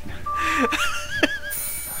bullshit.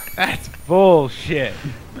 That's bullshit.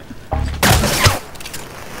 No.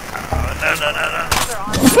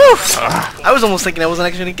 Whew. I was almost thinking I wasn't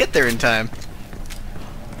actually going to get there in time.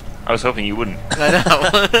 I was hoping you wouldn't. I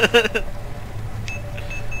know.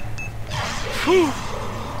 Whew.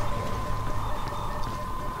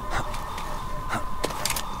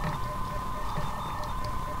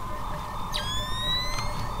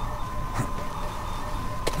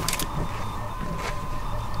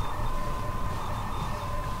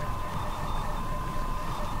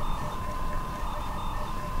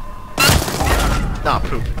 Nah,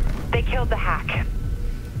 poop. They killed the hack.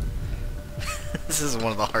 This is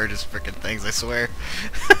one of the hardest frickin' things, I swear.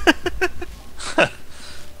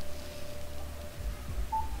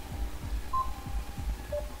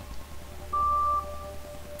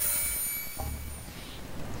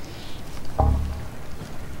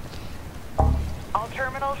 All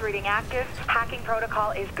terminals reading active. Hacking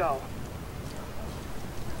protocol is go.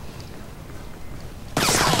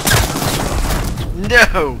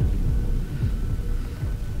 No!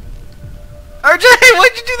 RJ,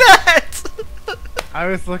 why'd you do that? I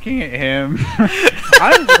was looking at him.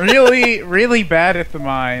 I'm really bad at the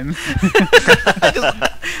mines.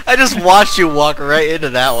 I just watched you walk right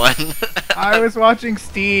into that one. I was watching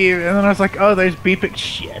Steve, and then I was like, oh, there's beeping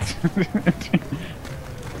shit.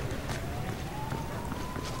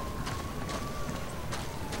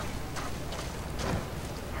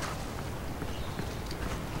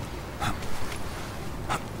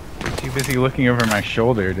 Too busy looking over my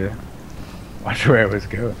shoulder to watch where I was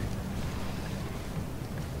going.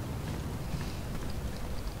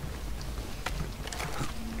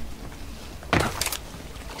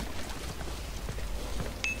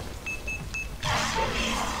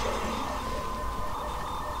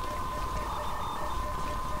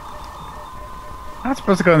 Not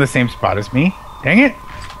supposed to go in the same spot as me. Dang it.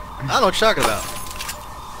 I don't know what you're talking about.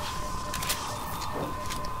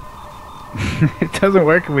 It doesn't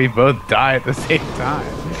work if we both die at the same time.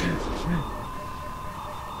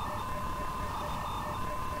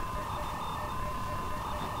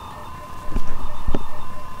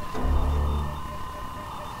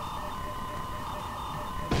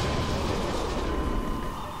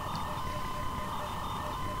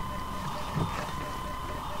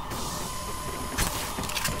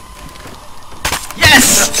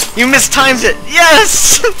 Yes! You mistimed it!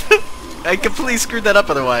 Yes! I completely screwed that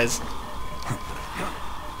up otherwise.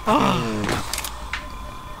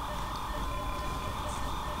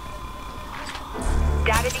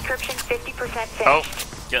 Data decryption 50% finished. Oh,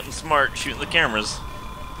 getting smart, shooting the cameras.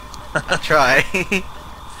 I'll try.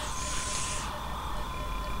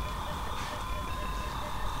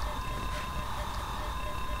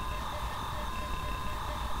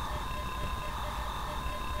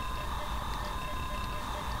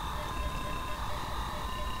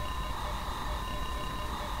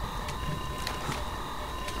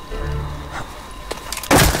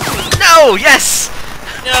 No! Yes!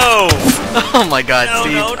 No! Oh my god, No,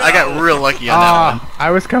 Steve. no, no. I got real lucky on that one.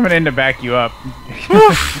 I was coming in to back you up.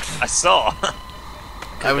 I saw.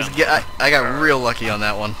 I got real lucky on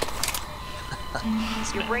that one.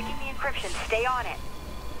 You're breaking the encryption. Stay on it.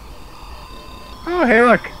 Oh, hey,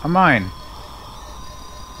 look, a mine.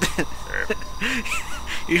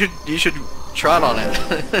 You should trot on it.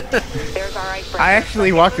 There's our icebreaker. I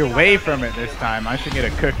actually walked away from it this time. I should get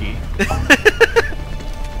a cookie.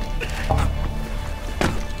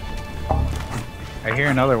 I hear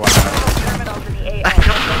another one. Terminals in the AO. I don't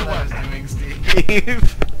know what I was doing,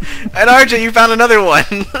 Steve. And RJ, you found another one.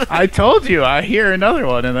 I told you, I hear another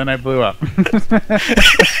one, and then I blew up.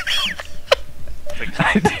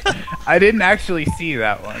 I didn't actually see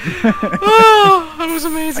that one. Oh, that was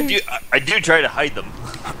amazing. I do try to hide them.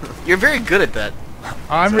 You're very good at that.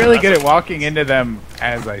 I'm really good at walking into them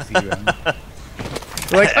as I see them.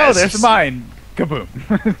 Like, oh, As there's you mine. Kaboom.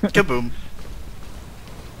 Kaboom.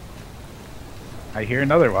 I hear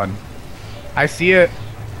another one. I see it.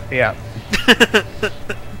 Yeah.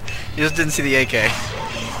 You just didn't see the AK.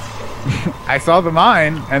 I saw the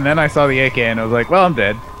mine, and then I saw the AK, and I was like, well, I'm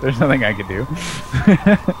dead. There's nothing I can do.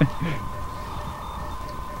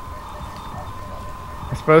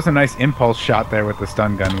 I suppose a nice impulse shot there with the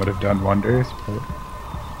stun gun would have done wonders, but...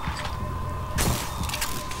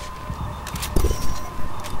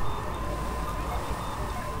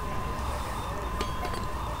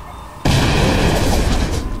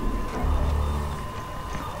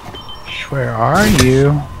 Where are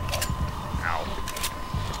you?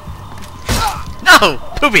 No!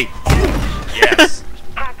 Poopy! Yes.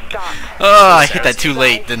 Hack stopped. Oh, I hit that too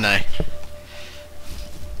late, didn't I?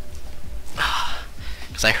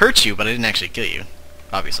 Because I hurt you, but I didn't actually kill you.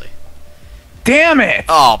 Obviously. Damn it!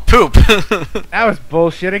 Oh, poop! That was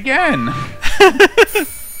bullshit again!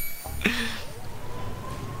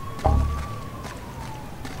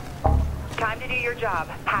 Time to do your job.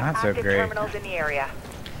 Hack Not so active great. terminals in the area.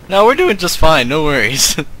 No, we're doing just fine, no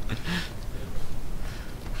worries.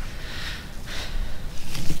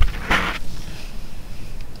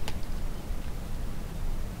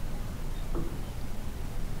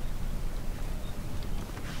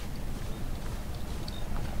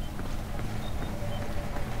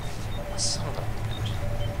 Son of a bitch.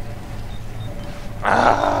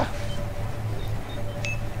 Ah.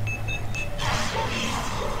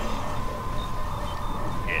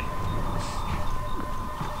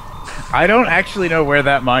 I don't actually know where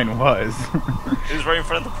that mine was. It was right in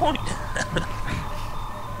front of the point.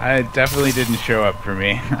 I definitely didn't show up for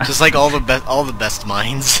me. Just like all the best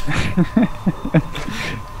mines.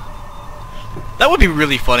 That would be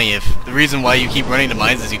really funny if the reason why you keep running to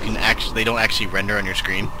mines is they don't actually render on your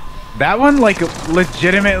screen. That one, like,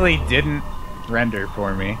 legitimately didn't render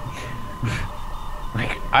for me.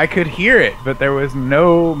 Like, I could hear it, but there was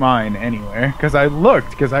no mine anywhere. Because I looked,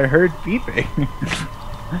 because I heard beeping.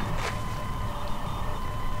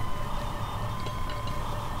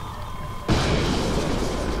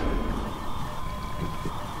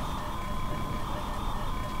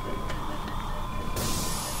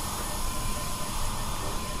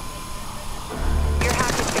 Your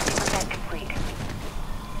hack is 50% complete.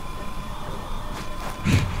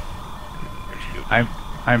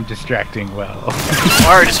 I'm distracting well. You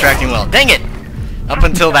are distracting well. Dang it! Up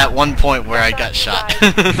until that one point where I got shot.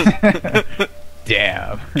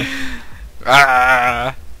 Damn.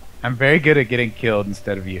 Ah, I'm very good at getting killed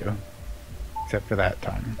instead of you. Except for that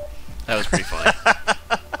time. that was pretty funny.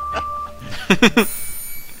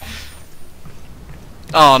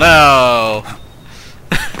 Oh no!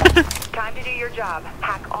 Time to do your job.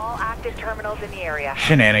 Hack all active terminals in the area.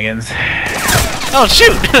 Shenanigans. Oh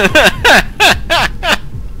shoot!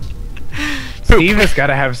 Steve has got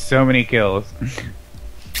to have so many kills.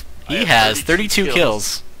 He has 32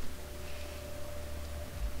 kills.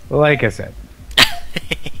 Like I said.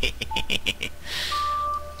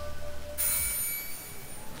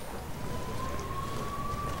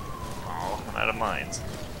 Oh, I'm out of mines.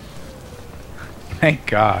 Thank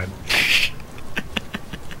God.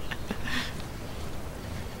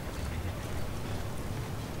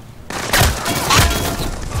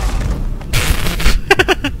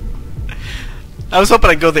 I was hoping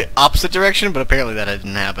I'd go the opposite direction, but apparently that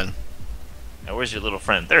didn't happen. Now, where's your little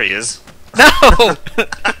friend? There he is. No!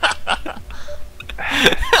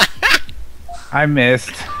 I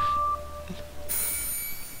missed.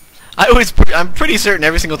 I'm pretty certain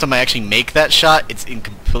every single time I actually make that shot, it's in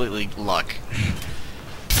completely luck.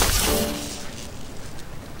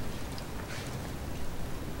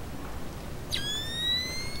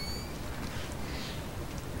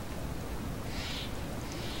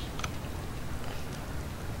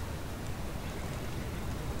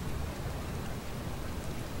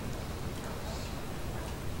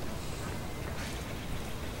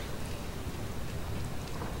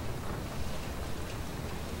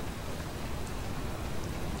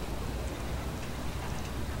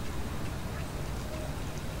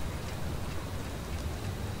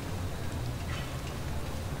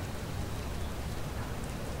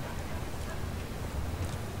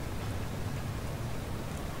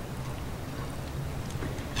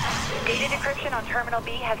 Data decryption on Terminal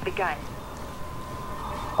B has begun.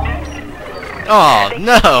 Oh,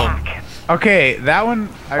 no! Attack. Okay, that one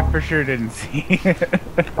I for sure didn't see.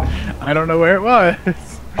 I don't know where it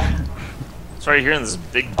was. Sorry, hearing this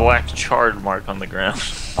big black charred mark on the ground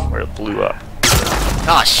where it blew up.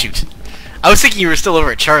 Ah, shoot. I was thinking you were still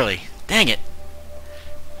over at Charlie. Dang it.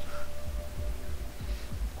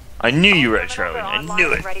 I knew you were at Charlie. I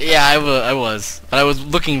knew it. Yeah, I was. But I was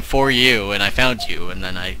looking for you, and I found you, and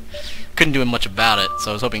then I couldn't do much about it,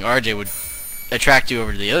 so I was hoping RJ would attract you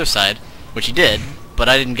over to the other side, which he did, but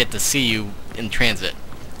I didn't get to see you in transit.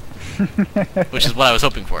 Which is what I was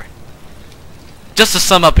hoping for. Just to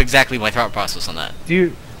sum up exactly my thought process on that.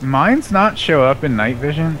 Do mines not show up in night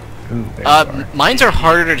vision? Ooh, there you are. Mines are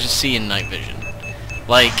harder to see in night vision.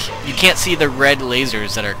 Like, you can't see the red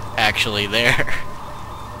lasers that are actually there.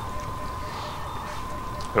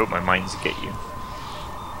 Hope my mines get you.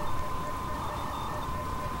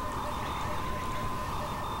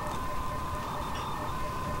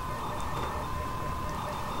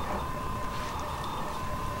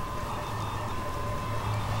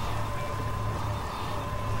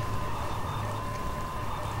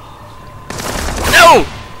 No!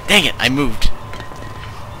 Dang it, I moved.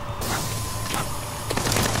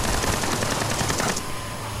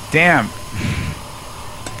 Damn.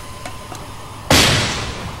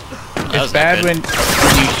 That It's bad when you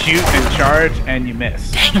shoot and charge and you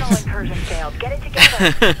miss. Terminal incursion failed. Get it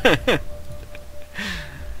together.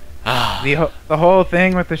 The whole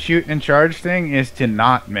thing with the shoot and charge thing is to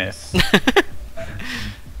not miss.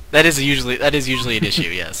 That is usually an issue,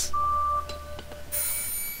 yes.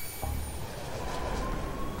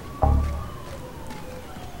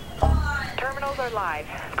 Terminals are live.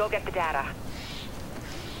 Go get the data.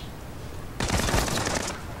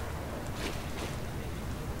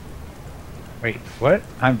 Wait, what?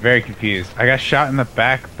 I'm very confused. I got shot in the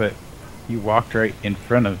back, but you walked right in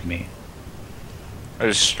front of me. I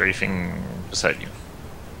was strafing beside you.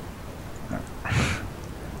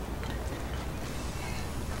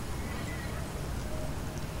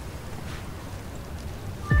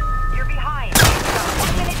 You're behind. You've got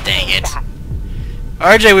 1 minute to Dang finish it. that.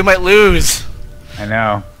 RJ, we might lose. I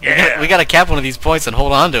know. We gotta cap one of these points and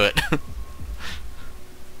hold on to it.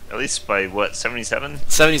 At least by what, 77?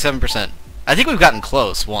 77%. I think we've gotten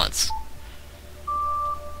close once.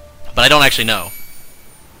 But I don't actually know.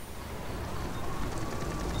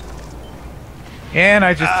 And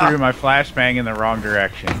I just threw my flashbang in the wrong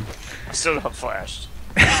direction. I still got flashed.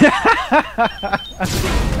 And that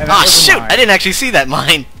Ah, was a shoot! mine. I didn't actually see that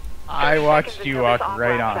mine. I watched you walk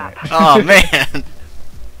right on it. Oh, man.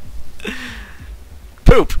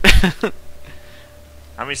 Poop.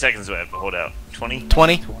 How many seconds do I have to hold out? 20?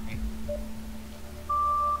 20?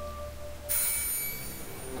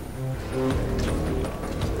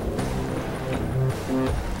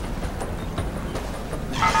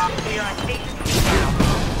 You're on station speed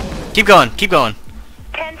now. Keep going, keep going.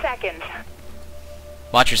 10 seconds.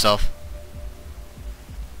 Watch yourself.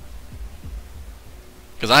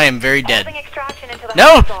 Because I am very dead. Holding extraction until the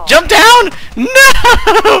No! hostile. Jump down!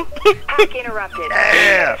 No! Hack interrupted.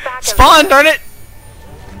 Yeah. Back Spawn, darn it!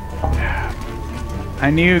 I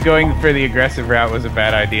knew going for the aggressive route was a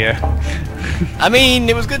bad idea. I mean,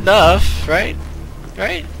 it was good enough, right?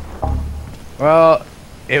 Right? Well,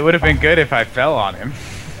 it would have been good if I fell on him.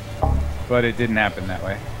 But it didn't happen that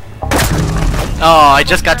way. Oh, I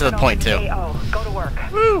just got to the point, too. AO. Go to work.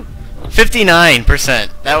 59%.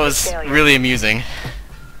 That was really amusing.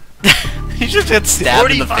 You just got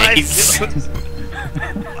stabbed in the 45 face. kills.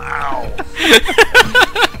 Wow.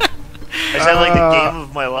 I just had like the game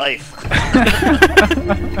of my life.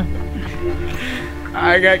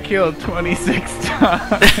 I got killed 26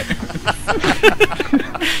 times.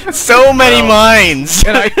 So many mines.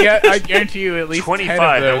 And I guarantee you at least 25.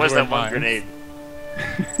 10 of There those was were that one mine. grenade.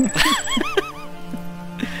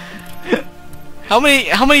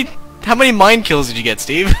 How many mine kills did you get,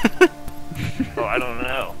 Steve? Oh, I don't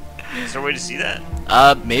know. Is there a way to see that?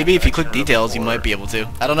 Maybe if you click details, you might be able to.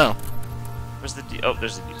 I don't know. Where's the oh,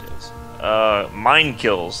 there's the details. Mine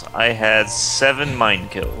kills. I had 7 mine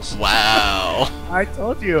kills. Wow. I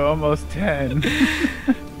told you almost 10.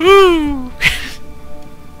 Woo!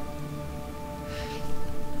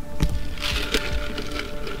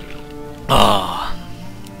 Oh.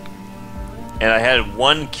 And I had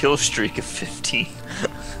 1 kill streak of 15.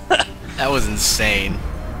 That was insane.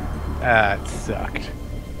 That sucked.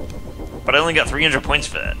 But I only got 300 points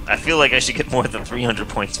for that. I feel like I should get more than 300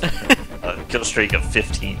 points for a kill streak of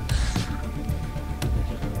 15.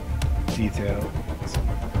 Detail.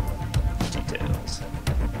 Details.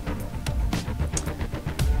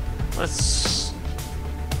 Let's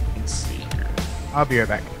see here. I'll be right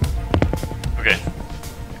back. Okay.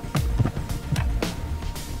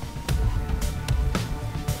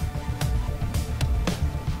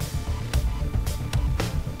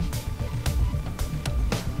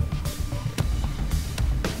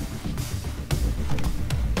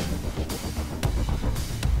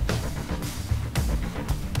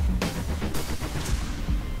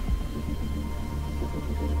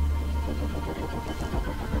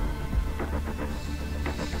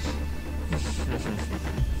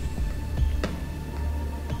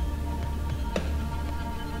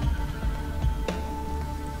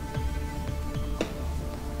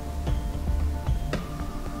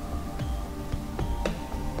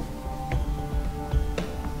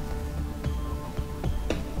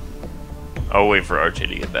 I'll wait for RJ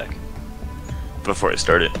to get back before I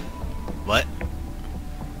start it. What?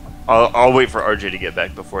 I'll wait for RJ to get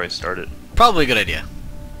back before I start it. Probably a good idea.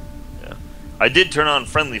 Yeah. I did turn on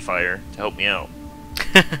friendly fire to help me out.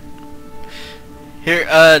 Here,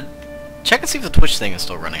 check and see if the Twitch thing is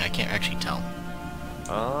still running. I can't actually tell.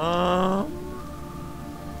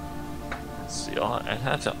 Let's see. I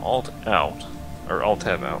had to alt out or alt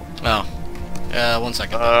tab out. Oh, 1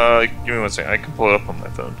 second. Give me 1 second. I can pull it up on my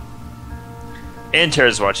phone. And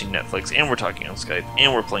Tara's watching Netflix, and we're talking on Skype,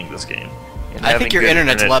 and we're playing this game. And I think your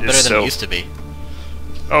internet's a lot better than so, it used to be.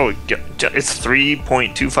 Oh, it's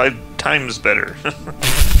 3.25 times better.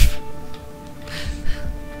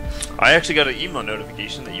 I actually got an email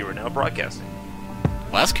notification that you are now broadcasting.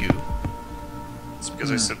 Well, that's cute. It's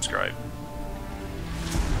because I subscribed.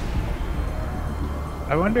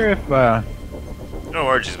 I wonder if No,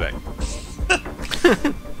 Archie's back.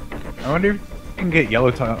 I wonder if you can get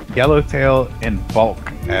yellowtail in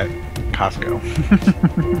bulk at Costco.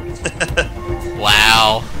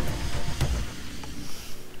 Wow.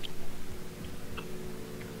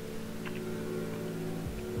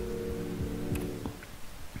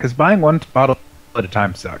 Because buying one bottle at a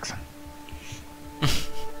time sucks.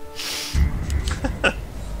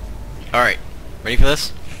 Alright, ready for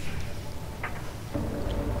this?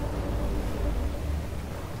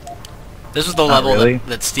 This was the level really.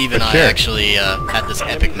 that Steve and But I sure. actually had this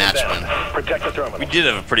epic match win. Protect the We terminal. did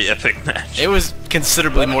have a pretty epic match. It was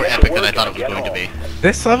considerably more epic than I thought it was going to be.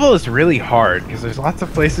 This level is really hard because there's lots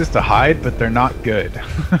of places to hide, but they're not good.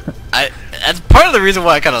 That's part of the reason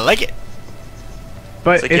why I kind of like it.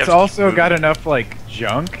 But It's like you it's have to keep also moving. got enough like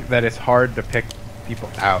junk that it's hard to pick people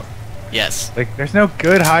out. Yes. Like there's no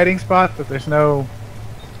good hiding spot, but there's no.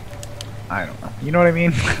 I don't know. You know what I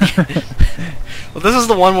mean? Well, this is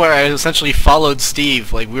the one where I essentially followed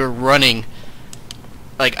Steve. Like, we were running.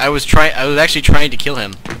 Like, I was actually trying to kill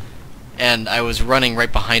him. And I was running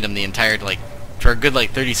right behind him the entire, like, for a good,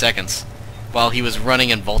 like, 30 seconds. While he was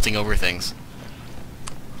running and vaulting over things.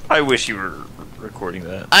 I wish you were recording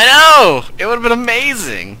that. I know! It would have been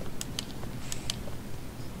amazing!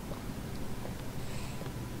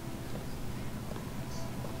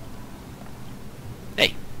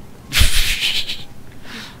 Hey.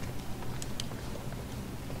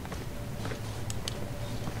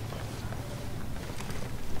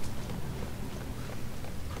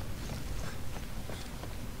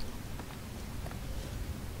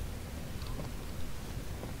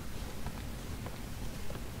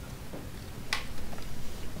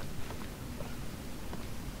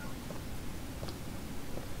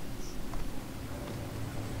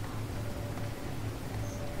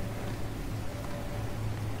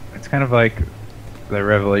 It's kind of like the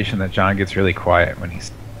revelation that John gets really quiet when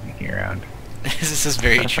he's sneaking around. This is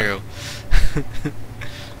very true.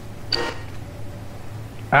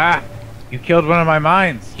 Ah! You killed one of my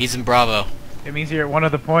mines! He's in Bravo. It means you're at one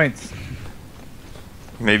of the points.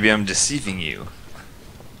 Maybe I'm deceiving you.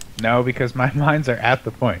 No, because my mines are at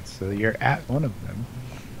the points, so you're at one of them.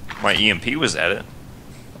 My EMP was at it.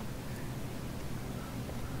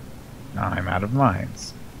 Now I'm out of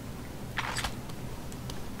mines.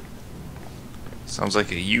 Sounds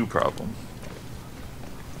like a you problem.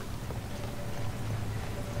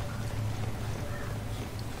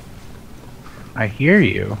 I hear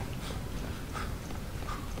you.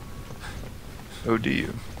 Oh, do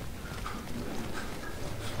you?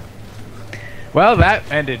 Well, that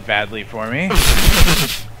ended badly for me.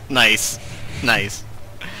 Nice. Nice.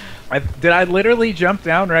 Did I literally jump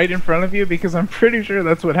down right in front of you? Because I'm pretty sure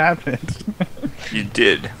that's what happened. You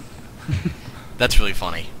did. That's really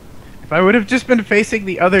funny. If I would have just been facing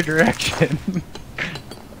the other direction,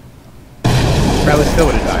 probably still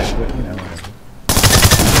would have died, but you know, whatever.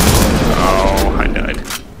 Oh, I died.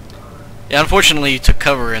 Yeah, unfortunately you took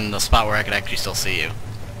cover in the spot where I could actually still see you.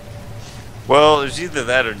 Well, there's either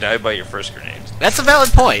that or die by your first grenade. That's a valid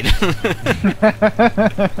point.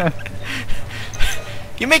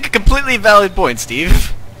 You make a completely valid point,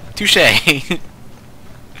 Steve. Touche. I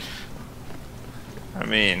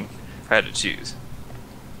mean, if I had to choose.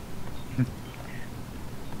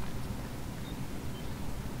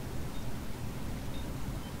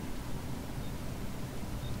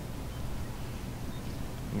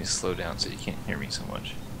 Let me slow down so you can't hear me so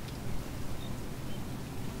much.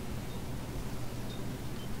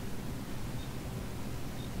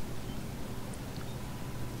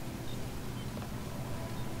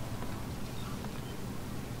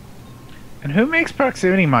 And who makes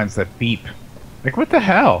proximity mines that beep? Like, what the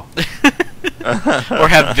hell? Or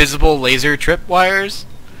have visible laser trip wires.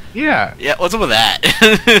 Yeah. Yeah, what's up with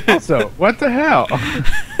that? Also, what the hell?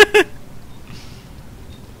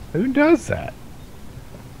 Who does that?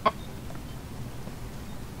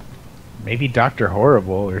 Maybe Dr.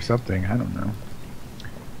 Horrible or something. I don't know.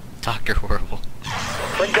 Dr. Horrible.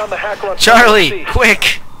 Bring down the hacker on Charlie, quick!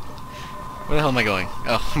 Where the hell am I going?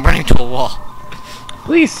 Oh, I'm running to a wall.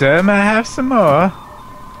 Please, sir, may I have some more?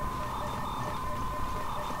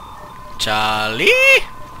 Charlie?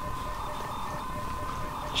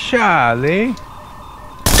 Charlie?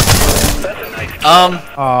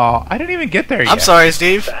 Oh, I didn't even get there yet. I'm sorry,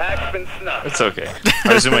 Steve. The hack's been snuffed. It's okay.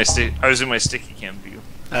 I was in my sticky cam view.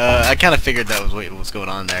 I kind of figured that was what was going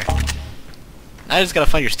on there. I just gotta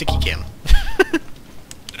find your sticky cam.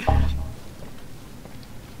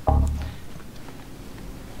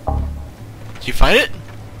 Did you find it?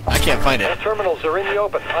 I can't find All it. terminals are in the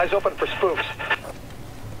open. Eyes open for spoofs.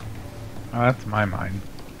 Oh, that's my mind.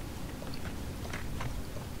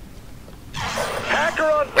 Hacker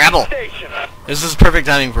on Rabble. station. This is perfect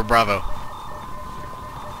timing for Bravo.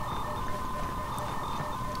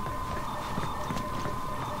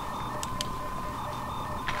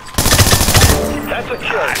 That's a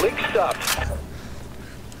kill. Leak stopped.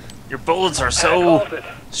 Your bullets are so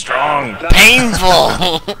strong.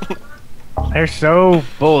 Painful! They're so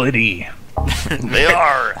bullety. They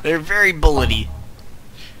are. They're very bullety.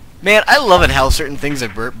 Man, I love it how certain things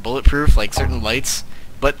are bulletproof, like certain lights,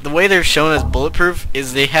 but the way they're shown as bulletproof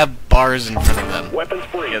is they have bars in front of them. Weapons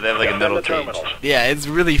free. Yeah, they have like a Defend metal the cage. terminals. Yeah, it's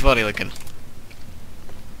really funny looking.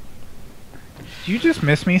 Did you just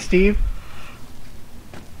miss me, Steve?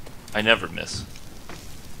 I never miss.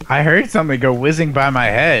 I heard something go whizzing by my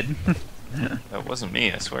head. That wasn't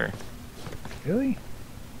me, I swear. Really?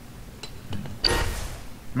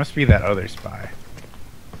 Must be that other spy.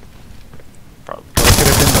 Probably. Could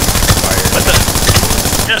have been the fire. What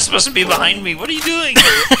the? You're not supposed to be behind me. What are you doing?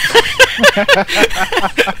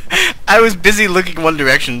 I was busy looking one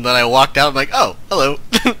direction, then I walked out, I'm like, oh, hello.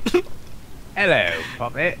 Hello,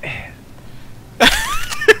 puppet.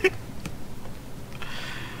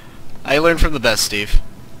 I learned from the best, Steve.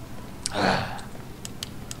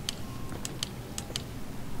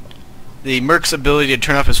 The Merc's ability to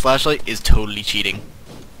turn off his flashlight is totally cheating.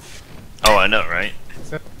 Oh, I know, right?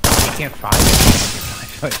 Except he can't find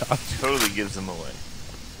it. Totally gives them away.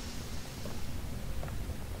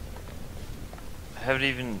 I haven't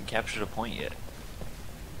even captured a point yet.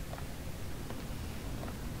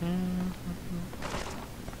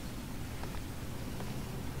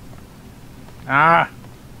 Ah!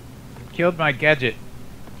 Killed my gadget.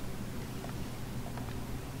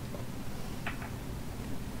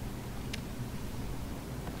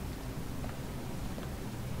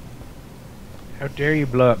 How dare you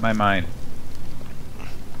blow up my mind?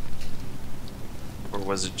 Or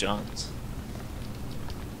was it John's?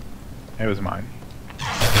 It was mine.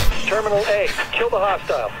 Terminal A. Kill the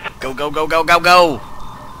hostile. Go, go, go, go, go, go!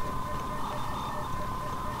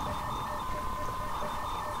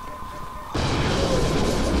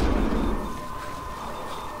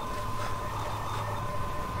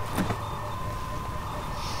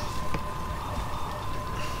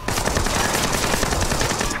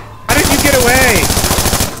 How did you get away?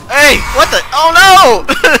 Hey, what the? Oh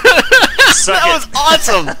no! Suck That it. was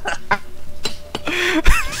awesome!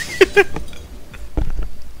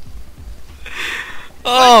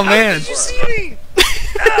 Oh man! Did you see me?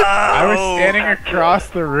 I was standing across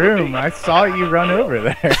the room. I saw you run over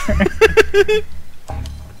there.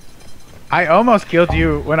 I almost killed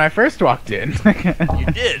you when I first walked in. You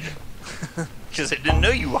did. Because I didn't know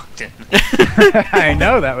you walked in. I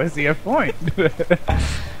know, that was the point.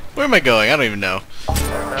 Where am I going? I don't even know.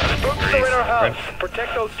 Spoofs are in our house.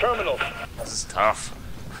 Protect those terminals. This is tough.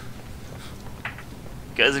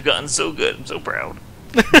 You guys have gotten so good. I'm so proud.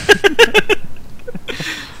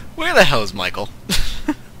 Where the hell is Michael?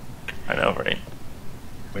 I know, right?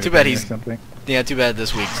 Wait, Too bad is he's- there something. Yeah, too bad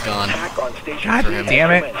this week's gone. Hack on station. God for him.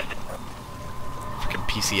 damn it. Freaking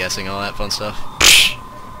PCSing, all that fun stuff.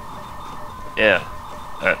 Yeah.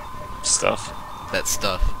 That stuff. That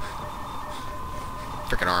stuff.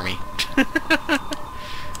 Freaking army.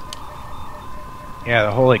 Yeah,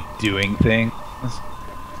 the whole like doing thing.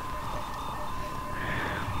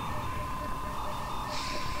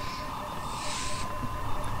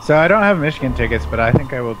 So I don't have Michigan tickets, but I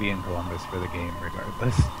think I will be in Columbus for the game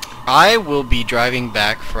regardless. I will be driving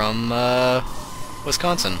back from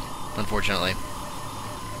Wisconsin, unfortunately.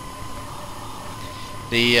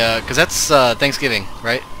 Cause that's Thanksgiving,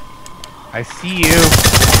 right? I see you.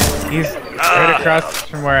 He's right across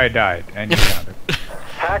from where I died, and you got it.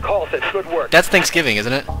 Hack halted. Good work. That's Thanksgiving,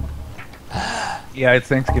 isn't it? Yeah, it's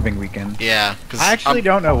Thanksgiving weekend. Yeah. Cause I actually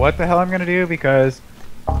don't know what the hell I'm gonna do because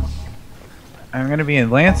I'm gonna be in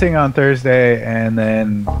Lansing on Thursday, and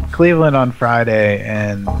then Cleveland on Friday,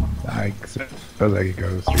 and I suppose I could go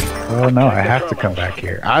to the street. Oh no, I have to come back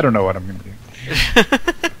here. I don't know what I'm gonna do.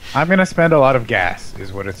 I'm gonna spend a lot of gas,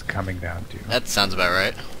 is what it's coming down to. That sounds about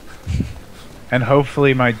right. And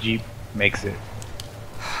hopefully my Jeep makes it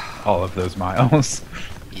all of those miles.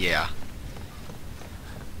 Yeah.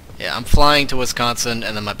 Yeah, I'm flying to Wisconsin,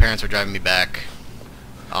 and then my parents are driving me back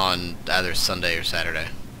on either Sunday or Saturday.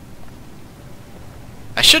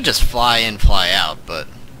 I should just fly in, fly out, but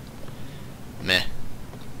meh.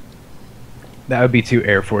 That would be too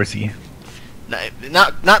Air Force-y.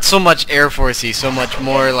 Not so much Air Force-y, so much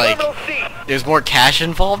more like there's more cash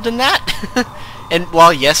involved in that. And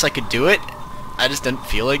while yes, I could do it, I just didn't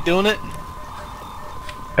feel like doing it.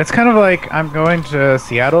 It's kind of like I'm going to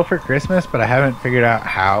Seattle for Christmas, but I haven't figured out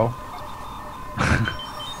how.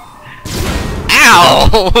 Ow!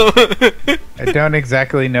 I don't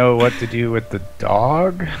exactly know what to do with the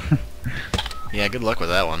dog. Yeah, good luck with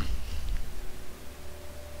that one.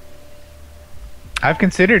 I've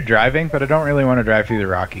considered driving, but I don't really want to drive through the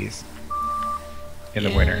Rockies in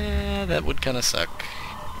the winter. Yeah, that would kind of suck.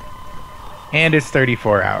 And it's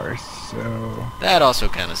 34 hours, so... That also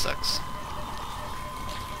kind of sucks.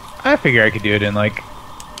 I figure I could do it in like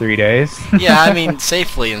 3 days. Yeah, I mean,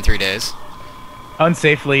 safely in 3 days.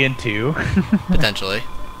 Unsafely in 2. Potentially.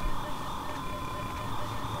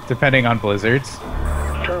 Depending on blizzards.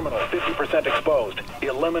 Terminal 50% exposed.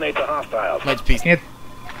 Eliminate the hostiles. Might be...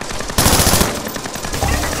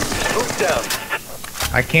 Move down.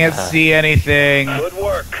 I can't see anything. Good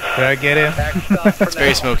work. Did I get him? Backstop for It's very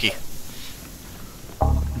now. smoky.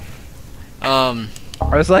 I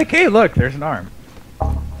was like, hey, look, there's an arm.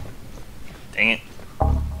 Dang it.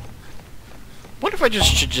 What if I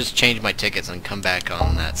should just change my tickets and come back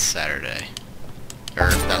on that Saturday? Or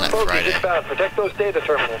on that Focus Friday. is bound. Protect those data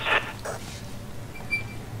terminals.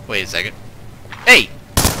 Wait a second. Hey!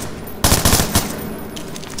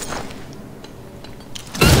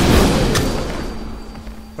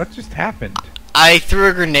 What just happened? I threw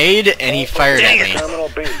a grenade and he fired at me. Terminal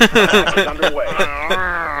B. Attack is underway.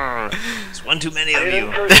 It's one too many of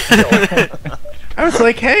you. I was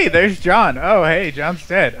like, hey, there's John. Oh, hey, John's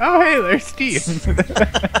dead. Oh, hey, there's Steve.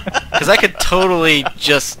 Because I could totally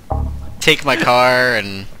just take my car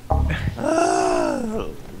and...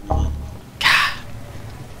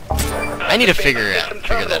 I need to figure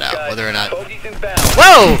that out, whether or not... Bogies inbound.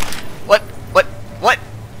 Whoa! What? What?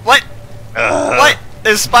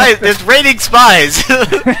 There's spies. There's raiding spies. I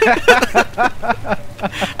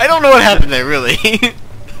don't know what happened there, really.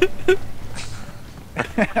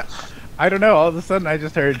 I don't know. All of a sudden, I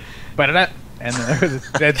just heard, "Ba-da-da," and then there was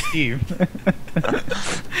a dead Steve.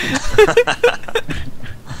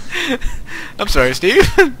 I'm sorry, Steve.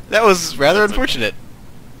 That was rather unfortunate.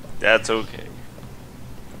 That's okay.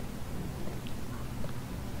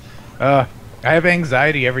 I have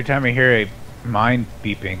anxiety every time I hear a mine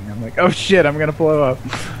beeping. I'm like, oh shit, I'm gonna blow up.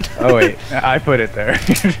 Oh wait, I put it there.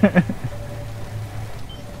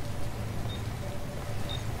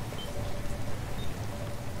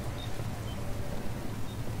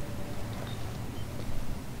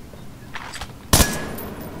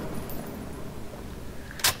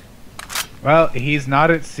 Well, he's not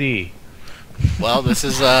at sea. Well, this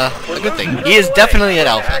is a good thing. He is definitely at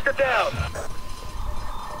Alpha. Hacker down.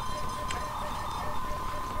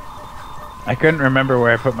 I couldn't remember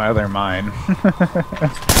where I put my other mine. That's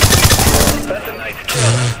a nice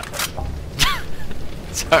kill.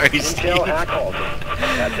 Sorry, Steve. Intel hack halted.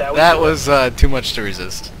 That's how we That do it. was too much to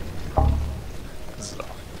resist.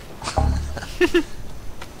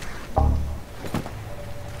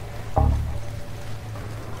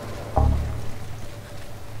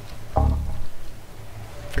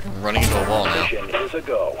 Freaking running into a wall now. Mission is a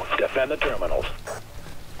go. Defend the terminals.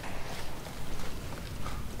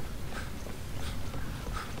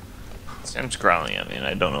 Sam's growling at me, and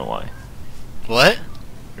I don't know why. What?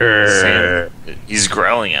 Sam, he's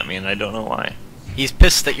growling at me, and I don't know why. He's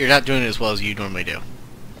pissed that you're not doing it as well as you normally do.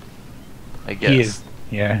 I guess. He is,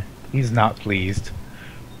 yeah, he's not pleased.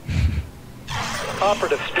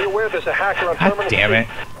 Operatives, be aware there's a hacker on God terminal damn C. it.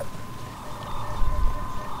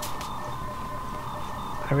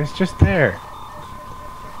 I was just there.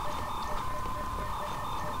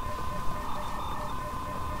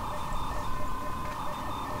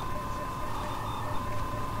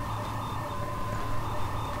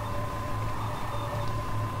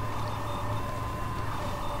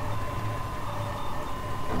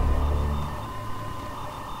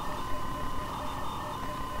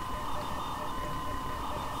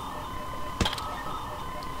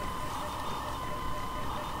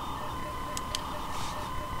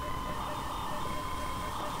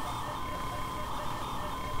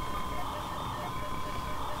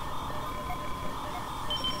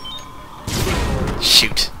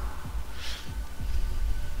 Shoot.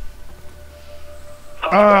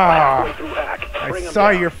 Ah, Halfway through hack. I Bring 'em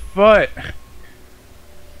saw down. your foot.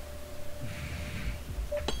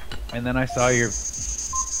 And then I saw your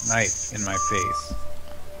knife in my face.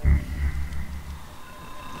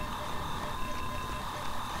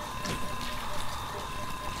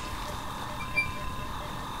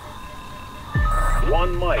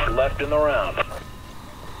 One mic left in the round.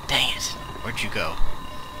 Dang it. Where'd you go?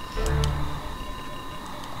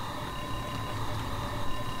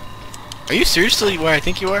 Are you seriously where I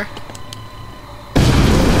think you are?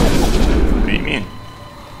 What do you mean?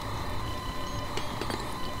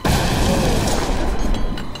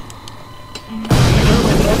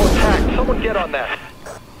 German's almost hacked. Someone get on that.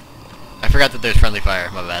 I forgot that there's friendly fire.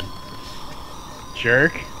 My bad.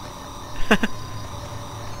 Jerk.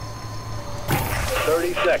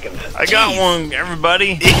 30 seconds. I got one, everybody.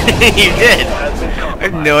 You did. Has been I have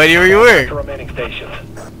compromised. no idea where you The were. remaining stations.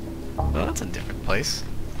 Well, that's a different place.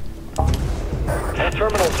 10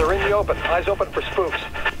 terminals are in the open. Eyes open for spooks.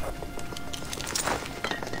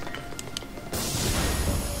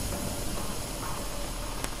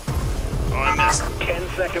 Oh, I missed. 10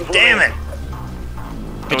 seconds Damn it!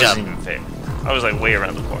 remaining. That job. wasn't even fair. I was like way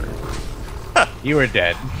around the corner. You were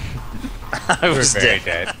dead. I You were was very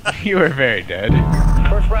dead. dead. You were very dead.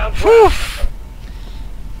 First round.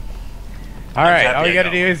 Alright, happy all you I gotta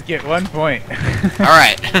got do is get 1 point.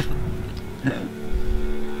 Alright.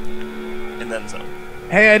 And then some.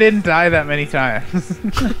 Hey, I didn't die that many times.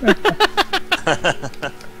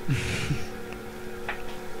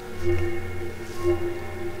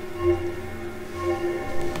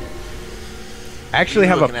 I actually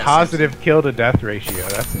have a Looking at positive kill to death ratio.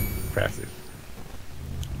 That's impressive.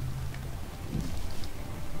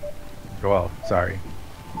 Well, sorry.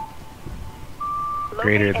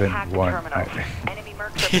 Greater Locate and than hack the 1. terminals. Enemy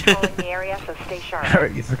mercs are patrolling the area, so stay sharp.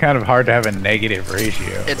 It's kind of hard to have a negative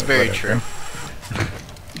ratio. It's but very whatever. true.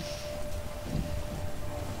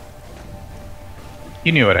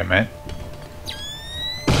 You knew what I meant.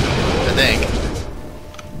 I think.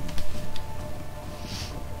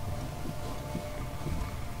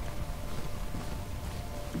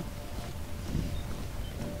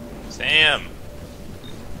 Sam!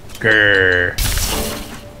 Grr.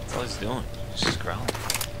 That's all he's doing. He's just growling.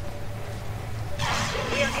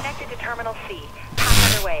 We are connected to Terminal C.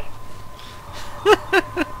 Pass underway.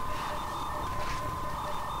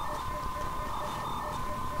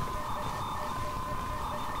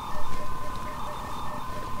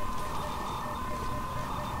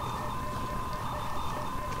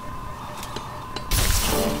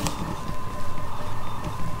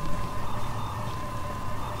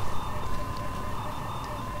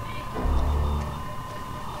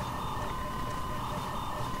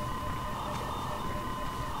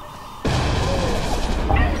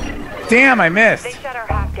 Damn, I missed. They shut our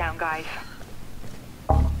hack down, guys.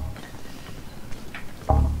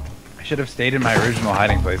 I should have stayed in my original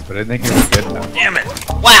hiding place, but I think it was good enough. Damn it!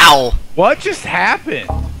 Wow! What just happened?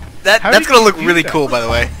 That How that's did gonna you look do really that? cool, by the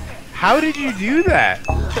way. How did you do that?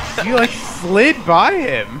 You like slid by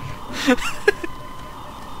him.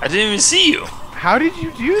 I didn't even see you. How did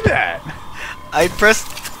you do that? I pressed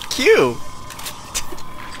Q.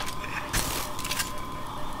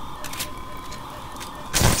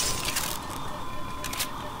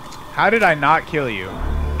 How did I not kill you?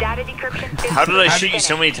 Data decryption is How did I How shoot did- you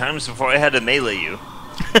so many times before I had to melee you?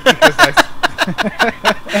 Because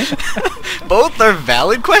Both are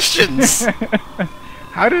valid questions.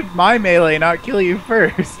 How did my melee not kill you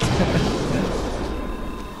first?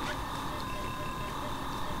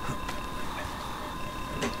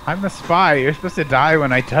 I'm the spy. You're supposed to die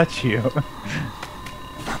when I touch you.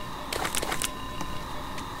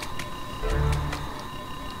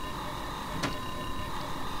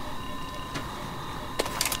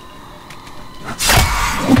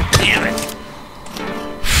 Damn it!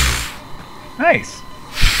 Nice.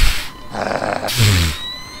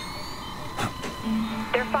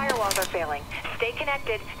 Their firewalls are failing. Stay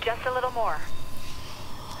connected just a little more.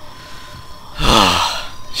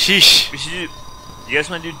 Sheesh. We should do. You guys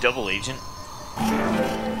want to do double agent?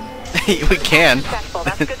 We can. Successful.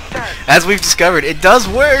 That's a good start. As we've discovered, it does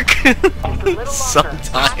work. Just a little longer.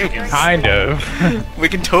 Sometimes. Kind of. We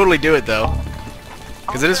can totally do it though.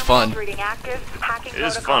 Because it is fun. Reading active. Hacking It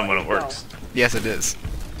is protocol fun when it is works. Yes, it is.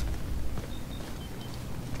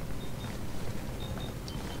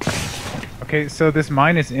 Okay, so this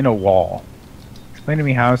mine is in a wall. Explain to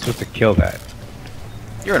me how I'm supposed to kill that.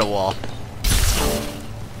 You're in a wall.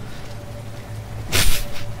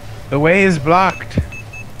 The way is blocked.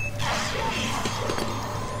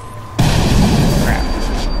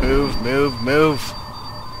 Crap. Move, move, move.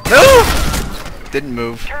 Move! Didn't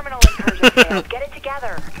move. Terminal incursion failed. Get it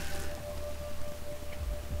together.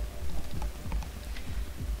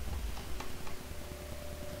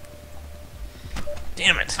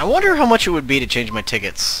 Damn it. I wonder how much it would be to change my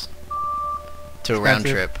tickets to a round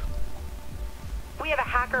Expensive. trip. We have a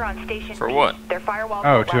hacker on station. For B. what? Their firewall.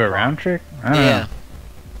 Oh, to a round trip? I don't Yeah,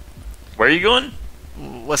 Where are you going?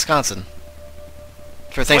 Wisconsin.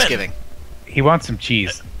 For Thanksgiving. know. He wants some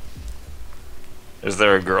cheese. Is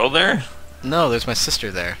there a girl there? No, there's my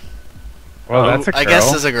sister there. Well, Oh, that's a girl. I guess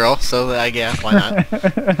there's a girl, so yeah, why not? Well,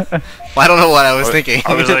 I don't know what I was thinking.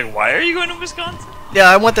 I was like, why are you going to Wisconsin? Yeah,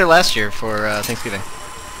 I went there last year for Thanksgiving.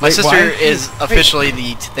 My Wait, sister why is she- is officially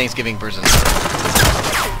the Thanksgiving person.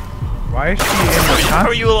 Why is she in How Wisconsin?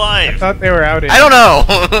 are you I alive? thought they were out in... I don't know!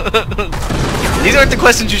 These aren't the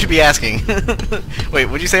questions you should be asking. Wait,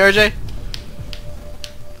 what'd you say, RJ?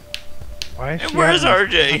 Why is And she where's out in-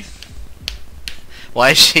 RJ?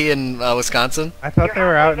 Why is she in Wisconsin? I thought You're they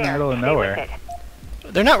were out in the halfway middle of there. Stay with nowhere.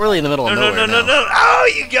 it. They're not really in the middle No, of no, nowhere. no, no, now. no.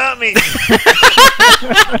 Oh, you got me.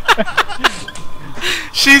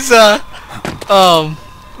 She's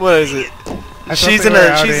what is it? I thought She's they in were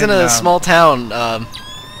a out in, small town.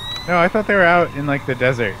 No, I thought they were out in like the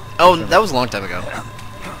desert. Oh, that was a long time ago.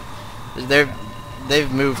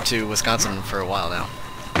 They've moved to Wisconsin for a while now.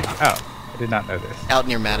 Oh, I did not know this. Out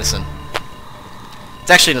near Madison. It's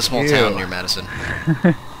actually in a small town Ew. near Madison.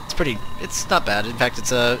 It's pretty. It's not bad. In fact,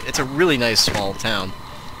 it's a really nice small town.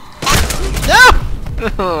 No!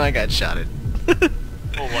 Oh, I got shotted.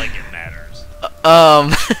 Well, like it matters.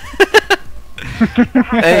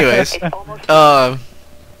 Anyways, It's almost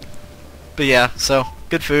but yeah, so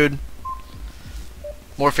good food.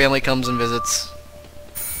 More family comes and visits.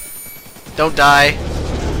 Don't die.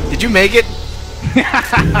 Did you make it?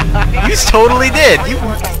 You totally did.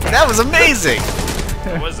 That was amazing.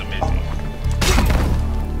 It was amazing.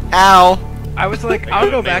 Ow. I was like, They I'll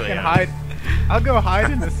go go back melee and out. hide. I'll go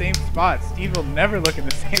hide in the same spot. Steve will never look in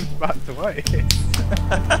the same spot twice.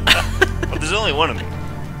 But there's only one of me.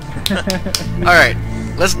 All right,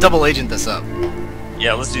 let's double agent this up.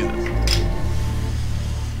 Yeah, let's do this.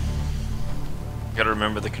 Gotta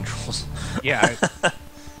remember the controls. Yeah.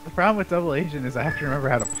 The problem with double agent is I have to remember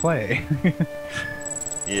how to play.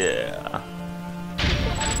 Yeah.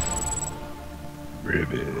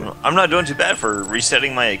 Ribbit. Well, I'm not doing too bad for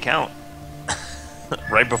resetting my account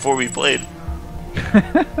right before we played.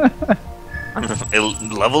 I'm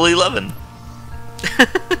level 11.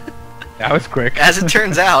 That was quick. As it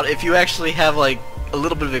turns out, if you actually have like a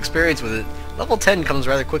little bit of experience with it, level 10 comes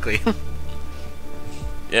rather quickly.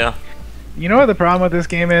 Yeah, You know what the problem with this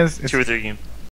game is? 2 or 3 games.